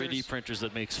 3D printers? 3D printers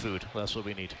that makes food. That's what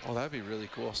we need. Oh, that'd be really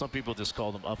cool. Some people just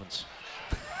call them ovens.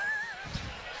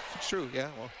 True, yeah.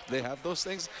 Well, they have those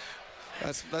things.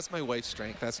 That's my wife's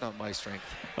strength. That's not my strength.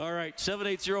 All right,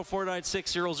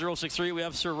 780-496-0063. We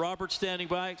have Sir Robert standing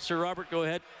by. Sir Robert, go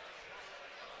ahead.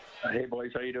 Hey,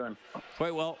 boys. How you doing?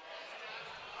 Quite well.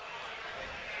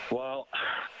 Well,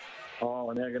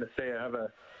 I'm going to say I have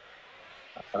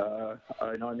I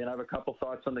have a couple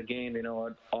thoughts on the game. You know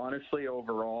what? Honestly,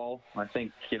 overall, I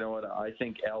think,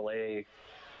 I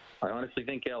honestly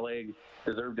think LA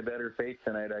deserved a better fate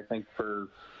tonight. I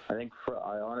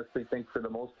honestly think for the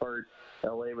most part,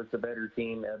 LA was the better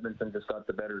team. Edmonton just got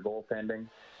the better goaltending.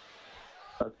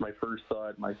 That's my first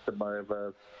thought. The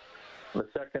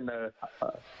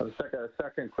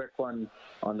second quick one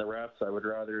on the refs. I would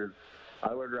rather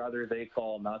they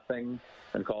call nothing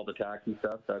than call the tacky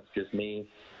stuff. That's just me.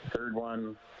 Third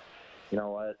one, you know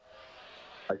what?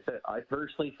 I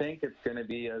personally think it's going to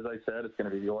be, as I said, it's going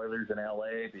to be the Oilers in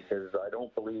LA, because I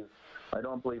don't believe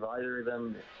either of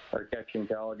them are catching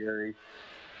Calgary.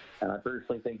 And I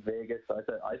personally think Vegas.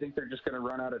 I think they're just going to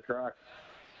run out of track.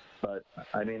 But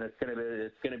I mean, it's going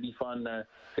to be fun. It's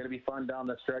going to be fun down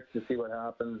the stretch to see what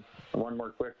happens. One more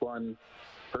quick one.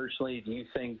 Personally, do you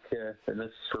think, and this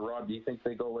is for Rob, do you think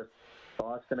they go with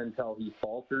Boston until he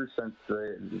falters, since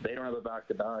they don't have a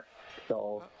back-to-back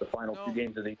until the final 2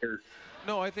 games of the year?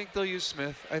 No, I think they'll use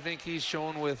Smith. I think he's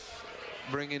shown with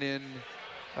bringing in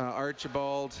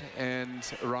Archibald and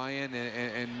Ryan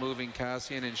and moving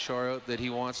Cassian and Shore out that he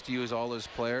wants to use all his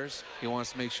players. He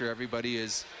wants to make sure everybody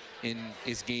is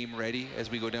game ready as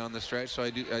we go down the stretch. So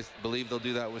I believe they'll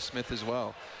do that with Smith as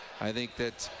well. I think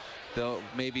that they'll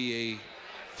maybe a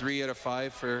 3 out of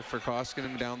 5 for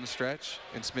Koskinen down the stretch,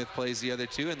 and Smith plays the other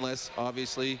 2, unless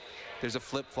obviously there's a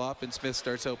flip-flop and Smith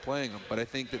starts out playing them. But I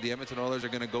think that the Edmonton Oilers are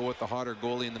going to go with the hotter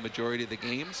goalie in the majority of the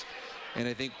games. And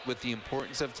I think with the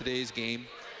importance of today's game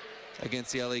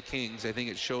against the LA Kings, I think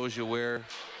it shows you where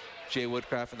Jay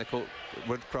Woodcroft and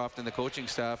the coaching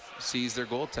staff sees their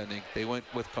goaltending. They went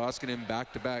with Koskinen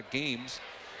back-to-back games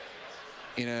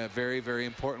in a very, very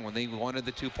important one. They wanted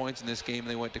the 2 points in this game, and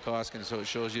they went to Koskinen. So it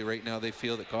shows you right now they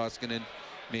feel that Koskinen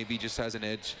maybe just has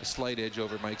a slight edge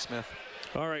over Mike Smith.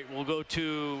 All right, we'll go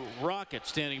to Rocket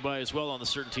standing by as well on the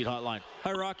Certainty Hotline.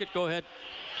 Hi, Rocket. Go ahead.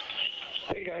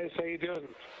 Hey, guys. How you doing?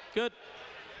 Good.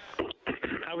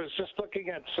 I was just looking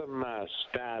at some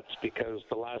stats, because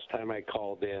the last time I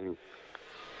called in,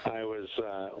 I was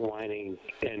whining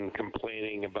and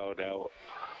complaining about how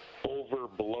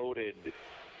over-bloated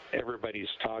everybody's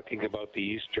talking about the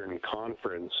Eastern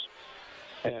Conference,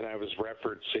 and I was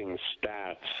referencing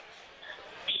stats.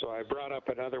 So I brought up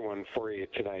another one for you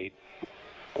tonight.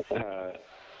 A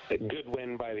good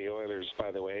win by the Oilers,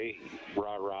 by the way.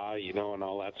 Rah-rah, and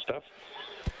all that stuff.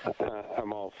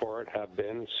 I'm all for it, have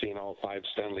been, seen all 5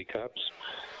 Stanley Cups.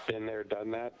 Been there,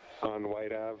 done that on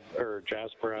White Ave, or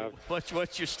Jasper Ave.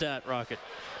 What's your stat, Rocket?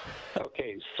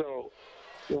 Okay, so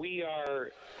we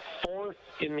are 4th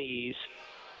in the East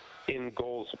in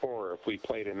goals for if we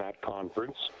played in that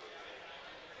conference.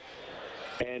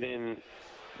 And in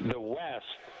the West,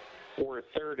 we're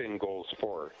 3rd in goals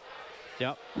for.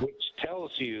 Yep. Which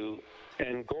tells you,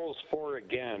 and goals for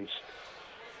against,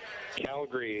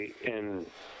 Calgary and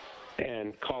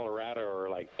Colorado are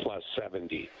like plus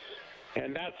 70.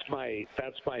 And that's my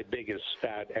biggest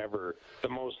stat ever, the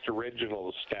most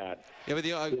original stat. Yeah, but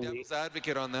the devil's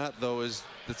advocate on that, though, is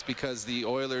that's because the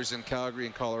Oilers in Calgary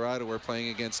and Colorado were playing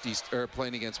against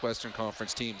Western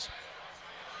Conference teams.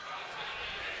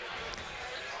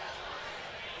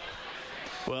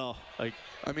 Well, I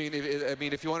mean,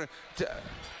 if you want to,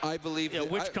 I believe. Yeah,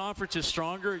 which conference is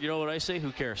stronger? You know what I say?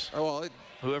 Who cares? Oh, well,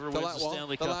 whoever wins the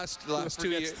Stanley Cup.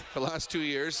 The last 2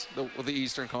 years, the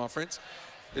Eastern Conference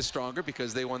is stronger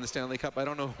because they won the Stanley Cup. I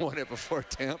don't know who won it before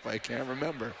Tampa. I can't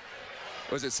remember.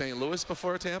 Was it St. Louis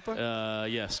before Tampa?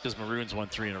 Yes, because Maroons won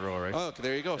 3 in a row, right? Oh, okay,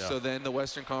 there you go. Yeah. So then the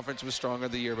Western Conference was stronger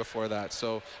the year before that.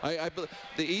 So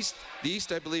the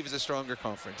East, I believe, is a stronger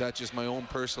conference. That's just my own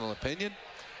personal opinion.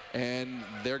 And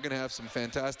they're going to have some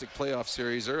fantastic playoff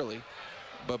series early.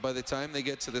 But by the time they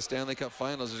get to the Stanley Cup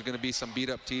Finals, there's going to be some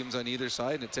beat-up teams on either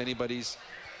side, and it's anybody's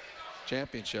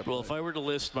championship. Well, if I were to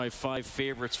list my 5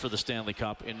 favorites for the Stanley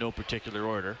Cup in no particular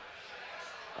order,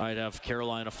 I'd have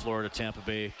Carolina, Florida, Tampa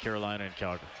Bay, Carolina, and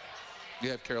Calgary. You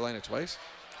have Carolina twice?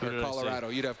 Who Or did I Colorado.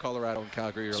 say? You'd have Colorado and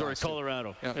Calgary. Sorry,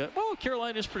 Colorado. Yeah. Well,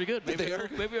 Carolina is pretty good. Maybe, They are.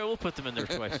 maybe I will put them in there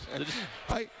twice.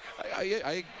 I'm.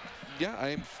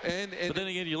 And But then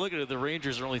again, you look at it, the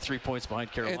Rangers are only 3 points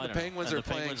behind Carolina. And the Penguins now, are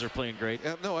playing. Penguins are playing great.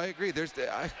 Yeah, no, I agree.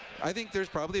 I think there's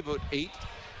probably about eight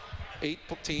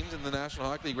teams in the National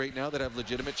Hockey League right now that have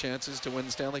legitimate chances to win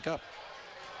the Stanley Cup.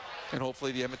 And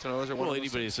hopefully the Edmonton Oilers are one of those.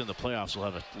 Anybody that's in the playoffs will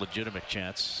have a legitimate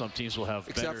chance. Some teams will have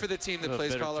Except for the team that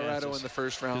plays Colorado in the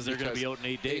first round. Because they're going to be out in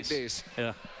 8 days. 8 days.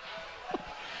 Yeah.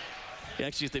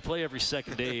 Actually, if they play every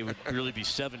second day, it would really be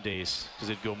 7 days.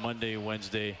 Because it'd go Monday,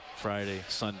 Wednesday, Friday,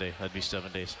 Sunday. That'd be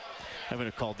 7 days. I'm going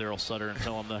to call Daryl Sutter and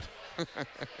tell him that.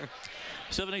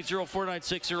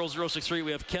 780-496-0063.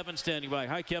 We have Kevin standing by.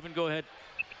 Hi, Kevin. Go ahead.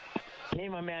 Hey,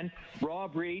 my man.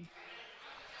 Rob Reed.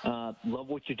 Love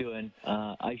what you're doing.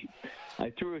 I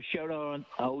threw a shout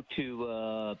out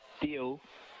to Theo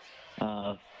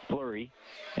Fleury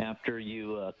after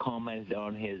you commented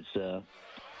on his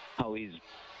how he's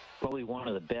probably one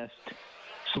of the best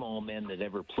small men that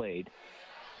ever played.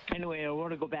 Anyway, I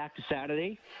want to go back to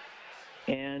Saturday,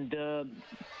 and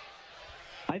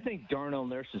I think Darnell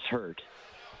Nurse is hurt.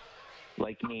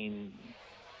 He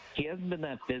hasn't been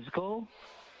that physical,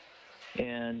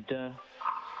 and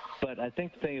but I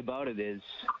think the thing about it is,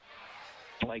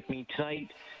 tonight,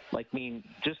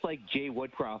 just like Jay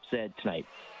Woodcroft said tonight,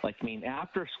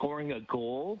 after scoring a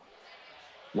goal,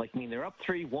 they're up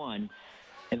 3-1,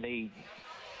 and they,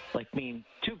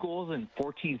 2 goals in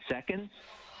 14 seconds.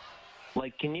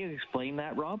 Can you explain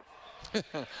that, Rob?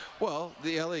 Well,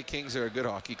 the LA Kings are a good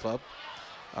hockey club.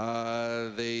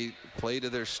 They play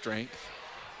to their strength,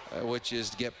 which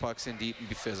is to get pucks in deep and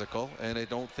be physical. And I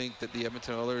don't think that the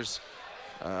Edmonton Oilers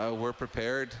were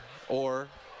prepared or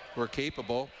were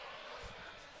capable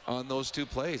on those 2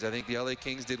 plays. I think the LA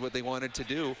Kings did what they wanted to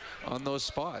do on those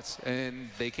spots, and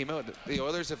they came out. The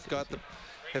Oilers have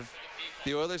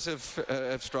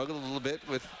struggled a little bit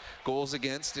with goals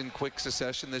against in quick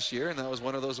succession this year, and that was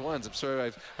one of those ones. I'm sorry,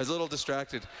 I was a little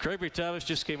distracted. Craig Bertavis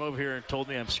just came over here and told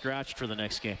me I'm scratched for the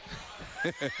next game.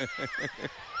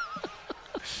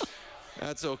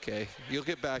 That's okay. You'll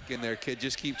get back in there, kid.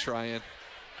 Just keep trying.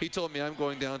 He told me I'm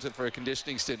going down for a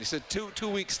conditioning stint. He said two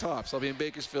weeks tops. I'll be in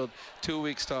Bakersfield 2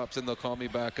 weeks tops, and they'll call me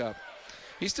back up.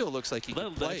 He still looks like he can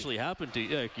play. That'll actually happen to you.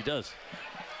 Yeah, he does.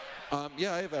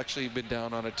 Yeah, I've actually been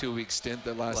down on a 2-week stint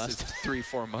that lasted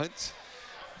 3-4 months.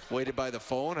 Waited by the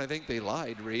phone. I think they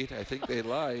lied, Reed. I think they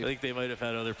lied. I think they might have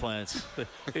had other plans.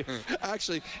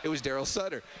 Actually, it was Daryl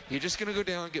Sutter. You're just going to go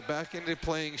down, get back into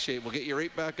playing shape. We'll get you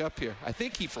right back up here. I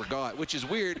think he forgot, which is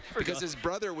weird because his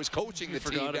brother was coaching the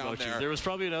team down there. There was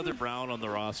probably another Brown on the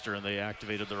roster, and they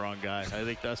activated the wrong guy. I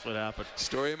think that's what happened.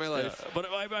 Story of my life. But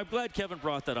I'm glad Kevin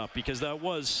brought that up because that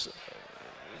was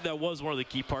one of the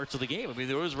key parts of the game. I mean,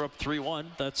 the Oilers were up 3-1.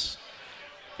 That's,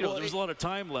 there was a lot of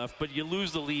time left, but you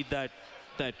lose the lead that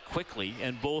quickly,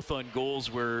 and both on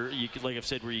goals where you, like I've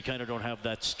said, where you kind of don't have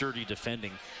that sturdy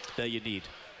defending that you need.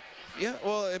 Yeah,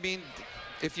 well, I mean,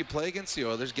 if you play against the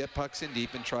Oilers, get pucks in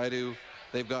deep and try to.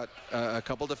 They've got a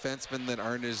couple defensemen that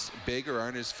aren't as big or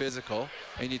aren't as physical,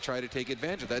 and you try to take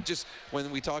advantage of that. Just when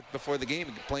we talked before the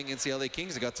game, playing against the LA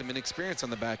Kings, they got some inexperience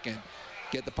on the back end.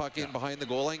 Get the puck in behind the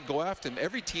goal line, go after him.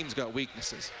 Every team's got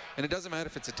weaknesses. And it doesn't matter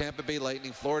if it's a Tampa Bay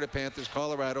Lightning, Florida Panthers,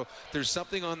 Colorado. There's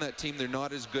something on that team they're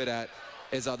not as good at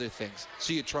as other things.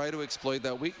 So you try to exploit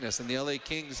that weakness. And the LA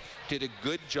Kings did a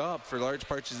good job for large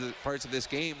parts of this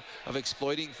game of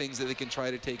exploiting things that they can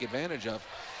try to take advantage of.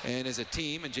 And as a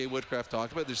team, and Jay Woodcroft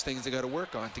talked about, there's things they got to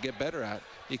work on to get better at.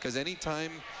 Because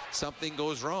anytime something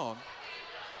goes wrong,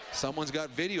 someone's got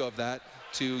video of that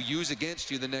to use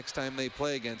against you the next time they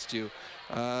play against you.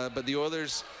 But the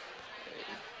Oilers,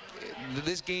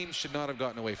 this game should not have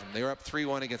gotten away from them. They were up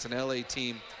 3-1 against an LA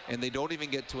team, and they don't even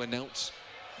get to announce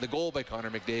the goal by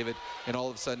Connor McDavid, and all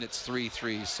of a sudden it's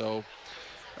 3-3. So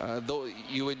though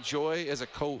you enjoy as a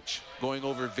coach going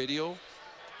over video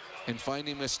and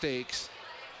finding mistakes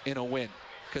in a win,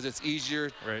 because it's easier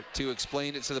to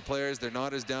explain it to the players. They're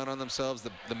not as down on themselves.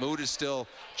 The mood is still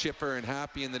chipper and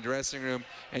happy in the dressing room,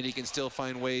 and you can still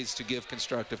find ways to give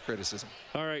constructive criticism.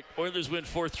 All right, Oilers win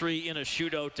 4-3 in a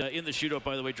shootout. In the shootout,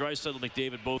 by the way, Draisaitl,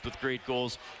 McDavid both with great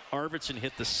goals. Arvidsson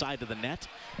hit the side of the net,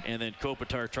 and then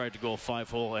Kopitar tried to go a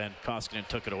 5-hole, and Koskinen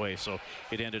took it away. So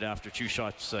it ended after 2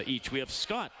 shots each. We have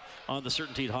Scott on the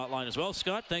Certainty hotline as well.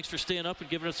 Scott, thanks for staying up and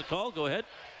giving us a call. Go ahead.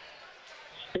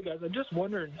 Hey guys, I'm just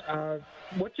wondering,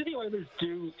 what do the Oilers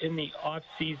do in the off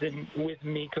season with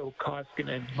Mikko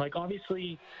Koskinen? Like,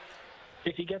 obviously,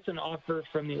 if he gets an offer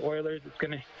from the Oilers, it's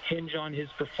going to hinge on his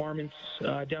performance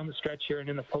down the stretch here and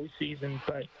in the postseason.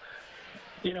 But,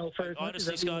 you know, for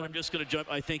honestly, Scott, I'm just going to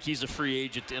jump. I think he's a free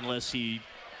agent unless he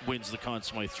wins the Conn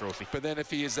Smythe Trophy. But then if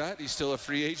he is that, he's still a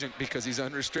free agent because he's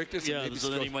unrestricted. Yeah, so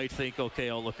then he might think, okay,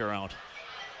 I'll look around.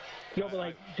 No, but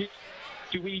like,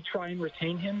 do we try and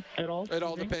retain him at all? It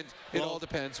all depends. It all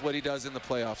depends what he does in the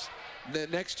playoffs.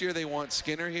 Next year they want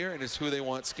Skinner here, and it's who they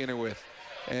want Skinner with.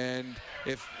 And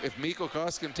if Mikko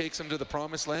Koskinen takes him to the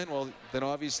promised land, well, then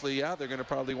obviously, yeah, they're going to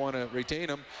probably want to retain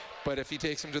him. But if he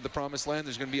takes him to the promised land,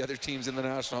 there's going to be other teams in the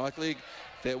National Hockey League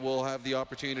that will have the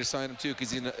opportunity to sign him too,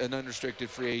 because he's an unrestricted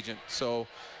free agent. So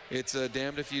it's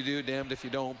damned if you do, damned if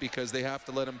you don't, because they have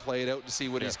to let him play it out to see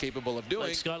what he's capable of doing.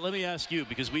 Like, Scott, let me ask you,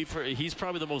 because he's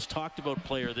probably the most talked about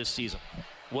player this season.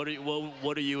 What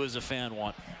do you as a fan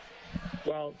want?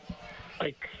 Well,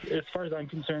 like, as far as I'm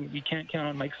concerned, we can't count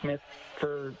on Mike Smith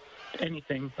for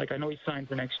anything. Like, I know he's signed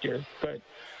for next year, but,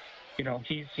 you know,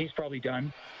 he's probably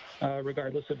done,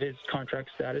 regardless of his contract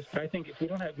status. But I think if we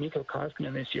don't have Mikko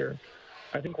Koskinen this year,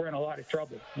 I think we're in a lot of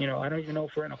trouble. You know, I don't even know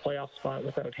if we're in a playoff spot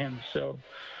without him. So,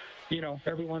 you know,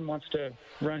 everyone wants to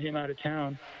run him out of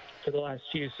town for the last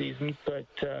few seasons. But,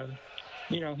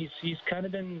 you know, he's kind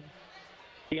of been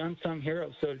the unsung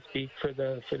hero, so to speak, for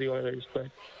the Oilers. But,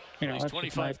 you know, he's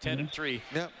 25-10-3.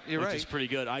 Yeah, you're right. Which is pretty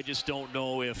good. I just don't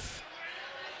know if,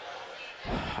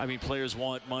 I mean, players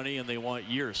want money and they want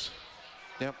years.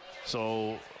 Yep.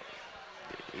 So,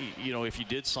 you know, if you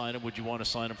did sign him, would you want to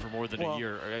sign him for more than a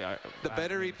year? The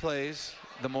better he plays,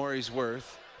 the more he's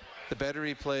worth. The better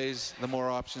he plays, the more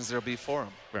options there'll be for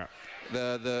him. Yeah.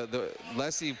 The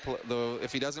less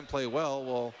if he doesn't play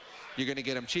well, you're going to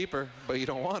get him cheaper, but you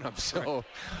don't want him. So,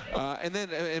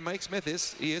 and Mike Smith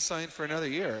is signed for another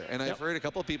year, and I've heard a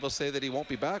couple of people say that he won't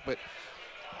be back, but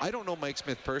I don't know Mike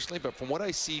Smith personally, but from what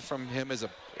I see from him as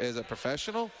a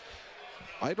professional,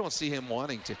 I don't see him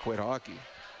wanting to quit hockey.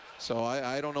 So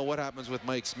I don't know what happens with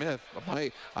Mike Smith.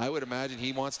 I would imagine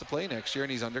he wants to play next year,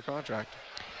 and he's under contract.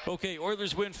 Okay,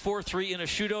 Oilers win 4-3 in a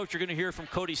shootout. You're going to hear from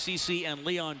Cody Ceci and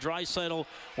Leon Draisaitl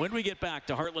when we get back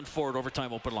to Heartland Ford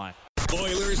Overtime Open Line.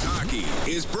 Oilers Hockey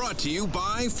is brought to you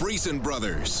by Friesen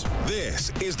Brothers. This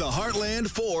is the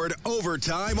Heartland Ford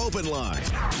Overtime Open Line.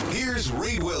 Here's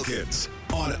Reed Wilkins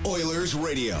on Oilers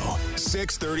Radio,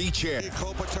 630 CHED.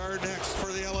 Kopitar next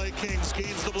for the LA Kings.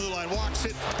 Gains the blue line, walks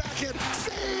it back in.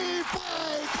 Save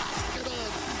by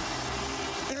Koskinen.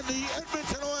 And the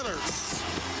Edmonton Oilers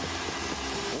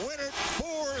win it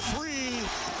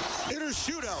 4-3 in a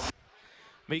shootout.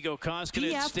 Mikko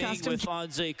Koskinen staying with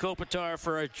Anze Kopitar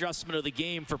for adjustment of the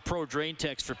game for Pro Drain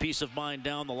Text for peace of mind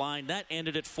down the line. That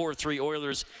ended at 4-3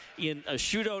 Oilers in a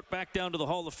shootout. Back down to the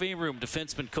Hall of Fame room,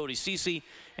 defenseman Cody Ceci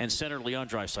and center Leon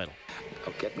Draisaitl.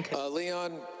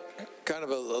 Leon, kind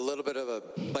of a little bit of a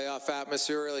playoff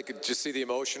atmosphere. Really could just see the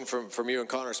emotion from you and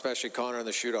Connor, especially Connor in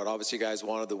the shootout. Obviously, you guys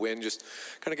wanted the win. Just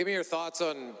kind of give me your thoughts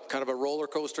on kind of a roller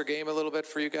coaster game a little bit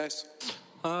for you guys.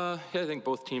 Yeah, I think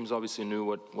both teams obviously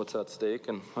knew what's at stake,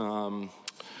 and you know,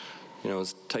 it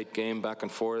was a tight game back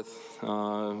and forth.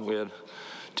 We had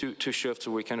two shifts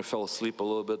where we kind of fell asleep a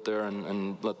little bit there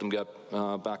and let them get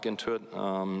back into it.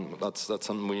 That's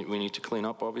something we need to clean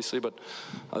up, obviously. But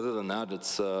other than that,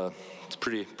 it's a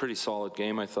pretty solid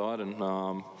game, I thought, and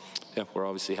yeah, we're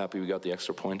obviously happy we got the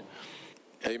extra point.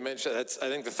 Yeah, you mentioned that's I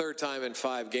think the third time in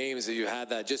 5 games that you had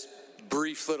that just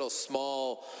brief little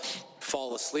small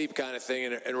fall asleep kind of thing,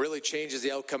 and it really changes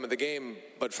the outcome of the game.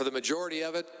 But for the majority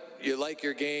of it, you like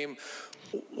your game.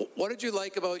 What did you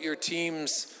like about your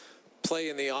team's play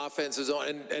in the offensive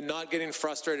zone and not getting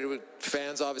frustrated with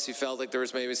fans? Obviously felt like there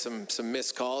was maybe some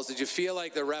missed calls. Did you feel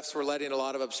like the refs were letting a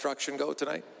lot of obstruction go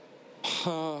tonight?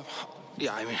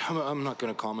 Yeah, I mean, I'm not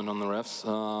going to comment on the refs,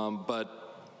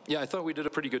 but yeah, I thought we did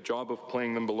a pretty good job of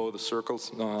playing them below the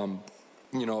circles.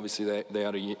 You know, obviously they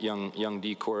had a young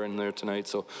decor in there tonight,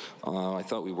 so I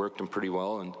thought we worked them pretty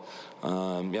well,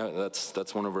 and yeah,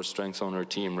 that's one of our strengths on our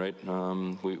team, right?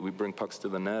 We bring pucks to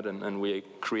the net, and we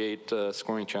create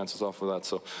scoring chances off of that,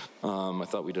 so I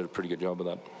thought we did a pretty good job of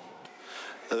that.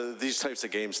 These types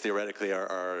of games theoretically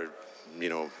are you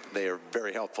know, they are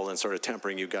very helpful in sort of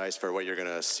tempering you guys for what you're going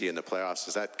to see in the playoffs.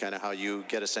 Is that kind of how you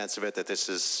get a sense of it, that this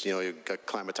is, you know, you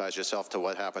acclimatize yourself to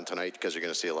what happened tonight because you're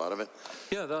going to see a lot of it?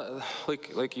 Yeah,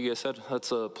 like you guys said,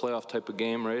 that's a playoff type of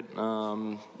game, right?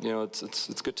 You know,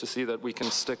 it's good to see that we can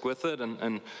stick with it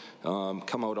and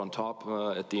come out on top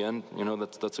at the end. You know,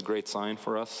 that's a great sign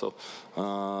for us. So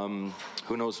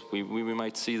who knows? We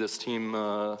might see this team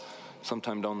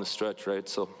sometime down the stretch, right?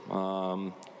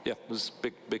 So. Yeah, it was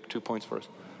big 2 points for us.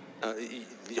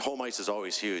 home ice is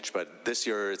always huge, but this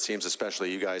year it seems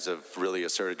especially you guys have really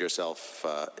asserted yourself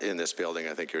in this building.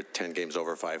 I think you're 10 games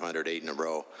over 500, 8 in a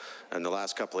row. And the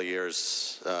last couple of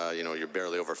years, you're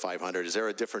barely over 500. Is there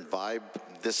a different vibe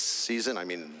this season? I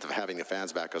mean, having the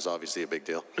fans back is obviously a big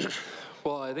deal.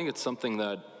 Well, I think it's something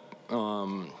that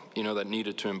that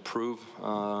needed to improve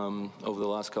over the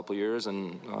last couple of years,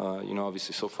 and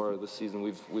obviously so far this season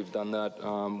we've done that.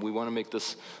 We want to make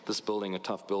this building a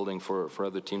tough building for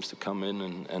other teams to come in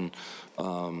and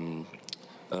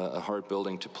a hard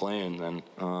building to play in, and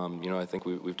I think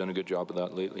we've done a good job of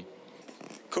that lately.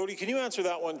 Cody, can you answer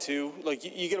that one too? Like,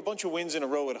 you get a bunch of wins in a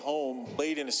row at home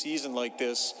late in a season like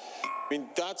this. I mean,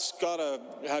 that's got to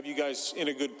have you guys in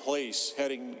a good place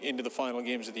heading into the final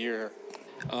games of the year.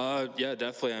 Yeah,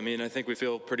 definitely. I mean, I think we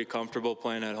feel pretty comfortable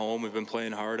playing at home. We've been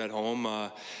playing hard at home.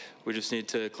 We just need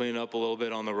to clean up a little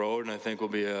bit on the road, and I think we'll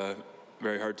be a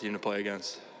very hard team to play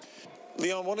against.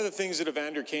 Leon, one of the things that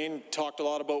Evander Kane talked a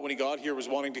lot about when he got here was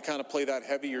wanting to kind of play that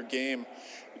heavier game.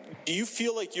 Do you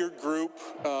feel like your group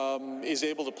is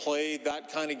able to play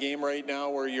that kind of game right now,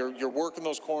 where you're working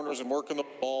those corners and working the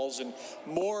balls, and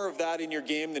more of that in your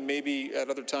game than maybe at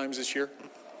other times this year?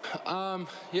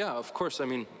 Yeah, of course. I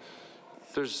mean,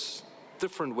 there's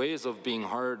different ways of being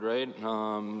hard, right?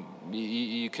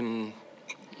 You can,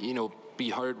 be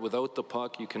hard without the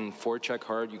puck. You can forecheck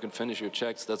hard. You can finish your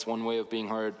checks. That's one way of being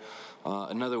hard.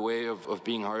 Another way of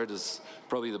being hard is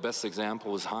probably the best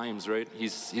example is Hymes, right?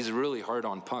 He's really hard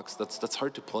on pucks. That's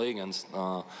hard to play against.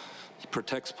 He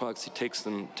protects pucks. He takes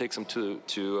them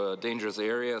to dangerous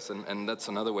areas, and that's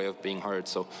another way of being hard.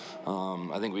 So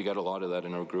I think we got a lot of that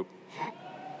in our group.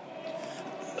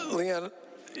 Leon,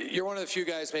 you're one of the few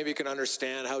guys maybe can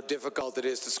understand how difficult it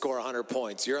is to score 100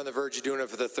 points. You're on the verge of doing it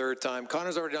for the third time.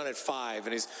 Connor's already done it 5,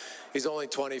 and he's only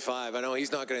 25. I know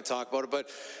he's not going to talk about it, but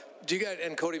do you guys,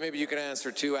 and Cody, maybe you can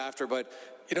answer too after, but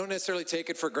you don't necessarily take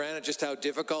it for granted just how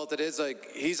difficult it is.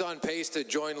 Like, he's on pace to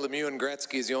join Lemieux and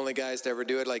Gretzky. He's the only guys to ever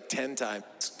do it like 10 times,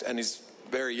 and he's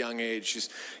very young age.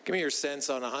 Just give me your sense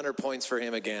on 100 points for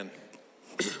him again.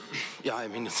 Yeah, I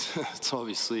mean, it's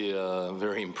obviously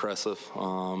very impressive.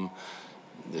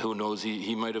 Who knows?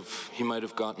 He might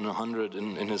have gotten 100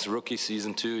 in his rookie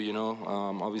season too.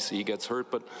 Obviously he gets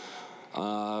hurt, but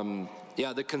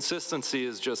yeah, the consistency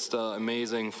is just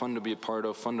amazing. Fun to be a part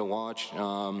of. Fun to watch.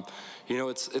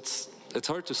 It's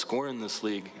hard to score in this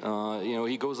league.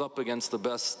 He goes up against the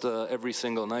best every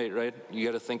single night, right? You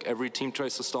got to think every team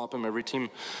tries to stop him. Every team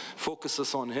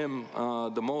focuses on him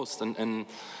the most, and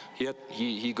yet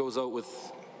he goes out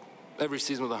with every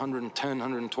season with 110,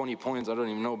 120 points. I don't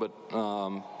even know, but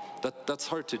that's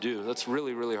hard to do. That's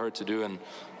really, really hard to do,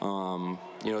 and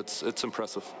it's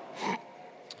impressive.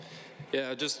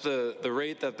 Yeah, just the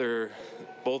rate that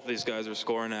both of these guys are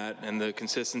scoring at, and the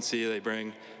consistency they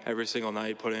bring every single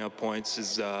night, putting up points,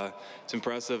 is it's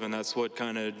impressive, and that's what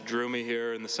kind of drew me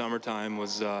here in the summertime,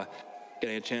 was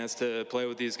getting a chance to play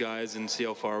with these guys and see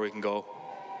how far we can go.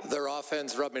 Their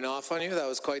offense rubbing off on you? That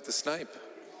was quite the snipe.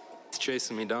 It's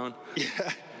chasing me down.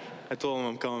 Yeah, I told him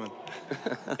I'm coming.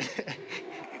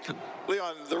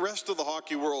 Leon, the rest of the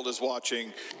hockey world is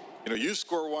watching. You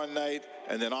score one night,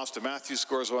 and then Austin Matthews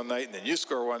scores one night, and then you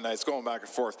score one night. It's going back and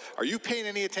forth. Are you paying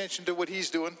any attention to what he's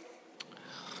doing?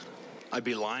 I'd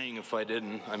be lying if I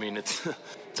didn't. I mean, it's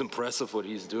impressive what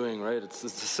he's doing, right? It's the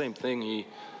same thing.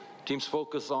 Teams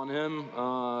focus on him,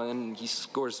 and he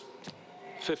scores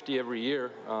 50 every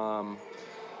year.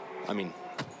 I mean,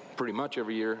 pretty much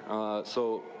every year.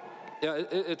 So, yeah,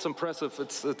 it's impressive.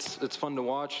 It's fun to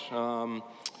watch.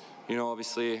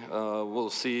 Obviously, we'll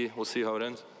see how it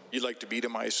ends. You'd like to beat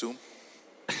him, I assume?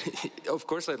 Of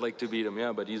course I'd like to beat him,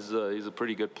 yeah, but he's a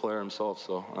pretty good player himself,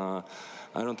 so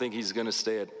I don't think he's going to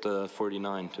stay at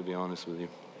 49, to be honest with you.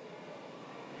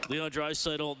 Leon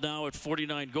Draisaitl now at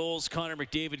 49 goals. Connor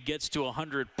McDavid gets to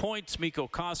 100 points. Mikko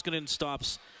Koskinen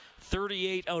stops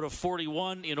 38 out of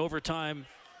 41 in overtime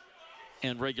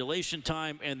and regulation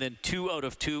time, and then 2 out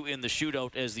of 2 in the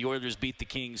shootout as the Oilers beat the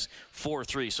Kings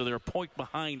 4-3. So they're a point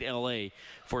behind LA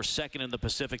for second in the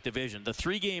Pacific Division. The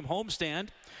 3-game homestand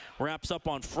wraps up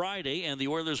on Friday, and the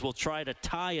Oilers will try to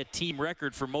tie a team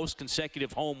record for most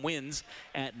consecutive home wins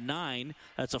at 9.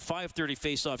 That's a 5:30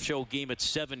 face-off show, game at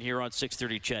 7 here on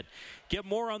 630 CHED. Get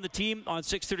more on the team on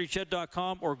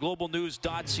 630ched.com or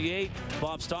globalnews.ca.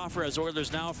 Bob Stauffer has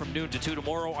Oilers Now from noon to 2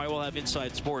 tomorrow. I will have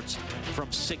Inside Sports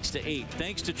from 6 to 8.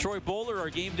 Thanks to Troy Bowler, our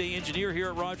game day engineer here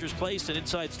at Rogers Place and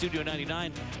Inside Studio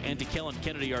 99, and to Kellen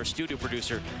Kennedy, our studio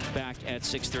producer, back at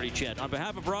 630 CHED. On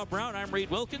behalf of Rob Brown, I'm Reed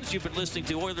Wilkins. You've been listening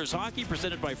to Oilers Hockey,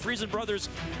 presented by Friesen Brothers,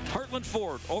 Heartland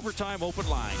Ford, Overtime Open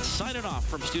Line. Signing off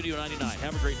from Studio 99.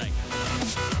 Have a great night.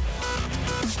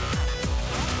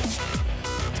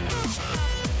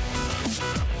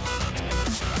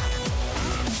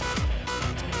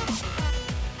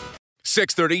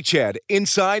 630 CHED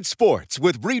Inside Sports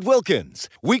with Reed Wilkins.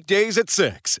 Weekdays at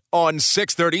 6 on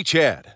 630 CHED.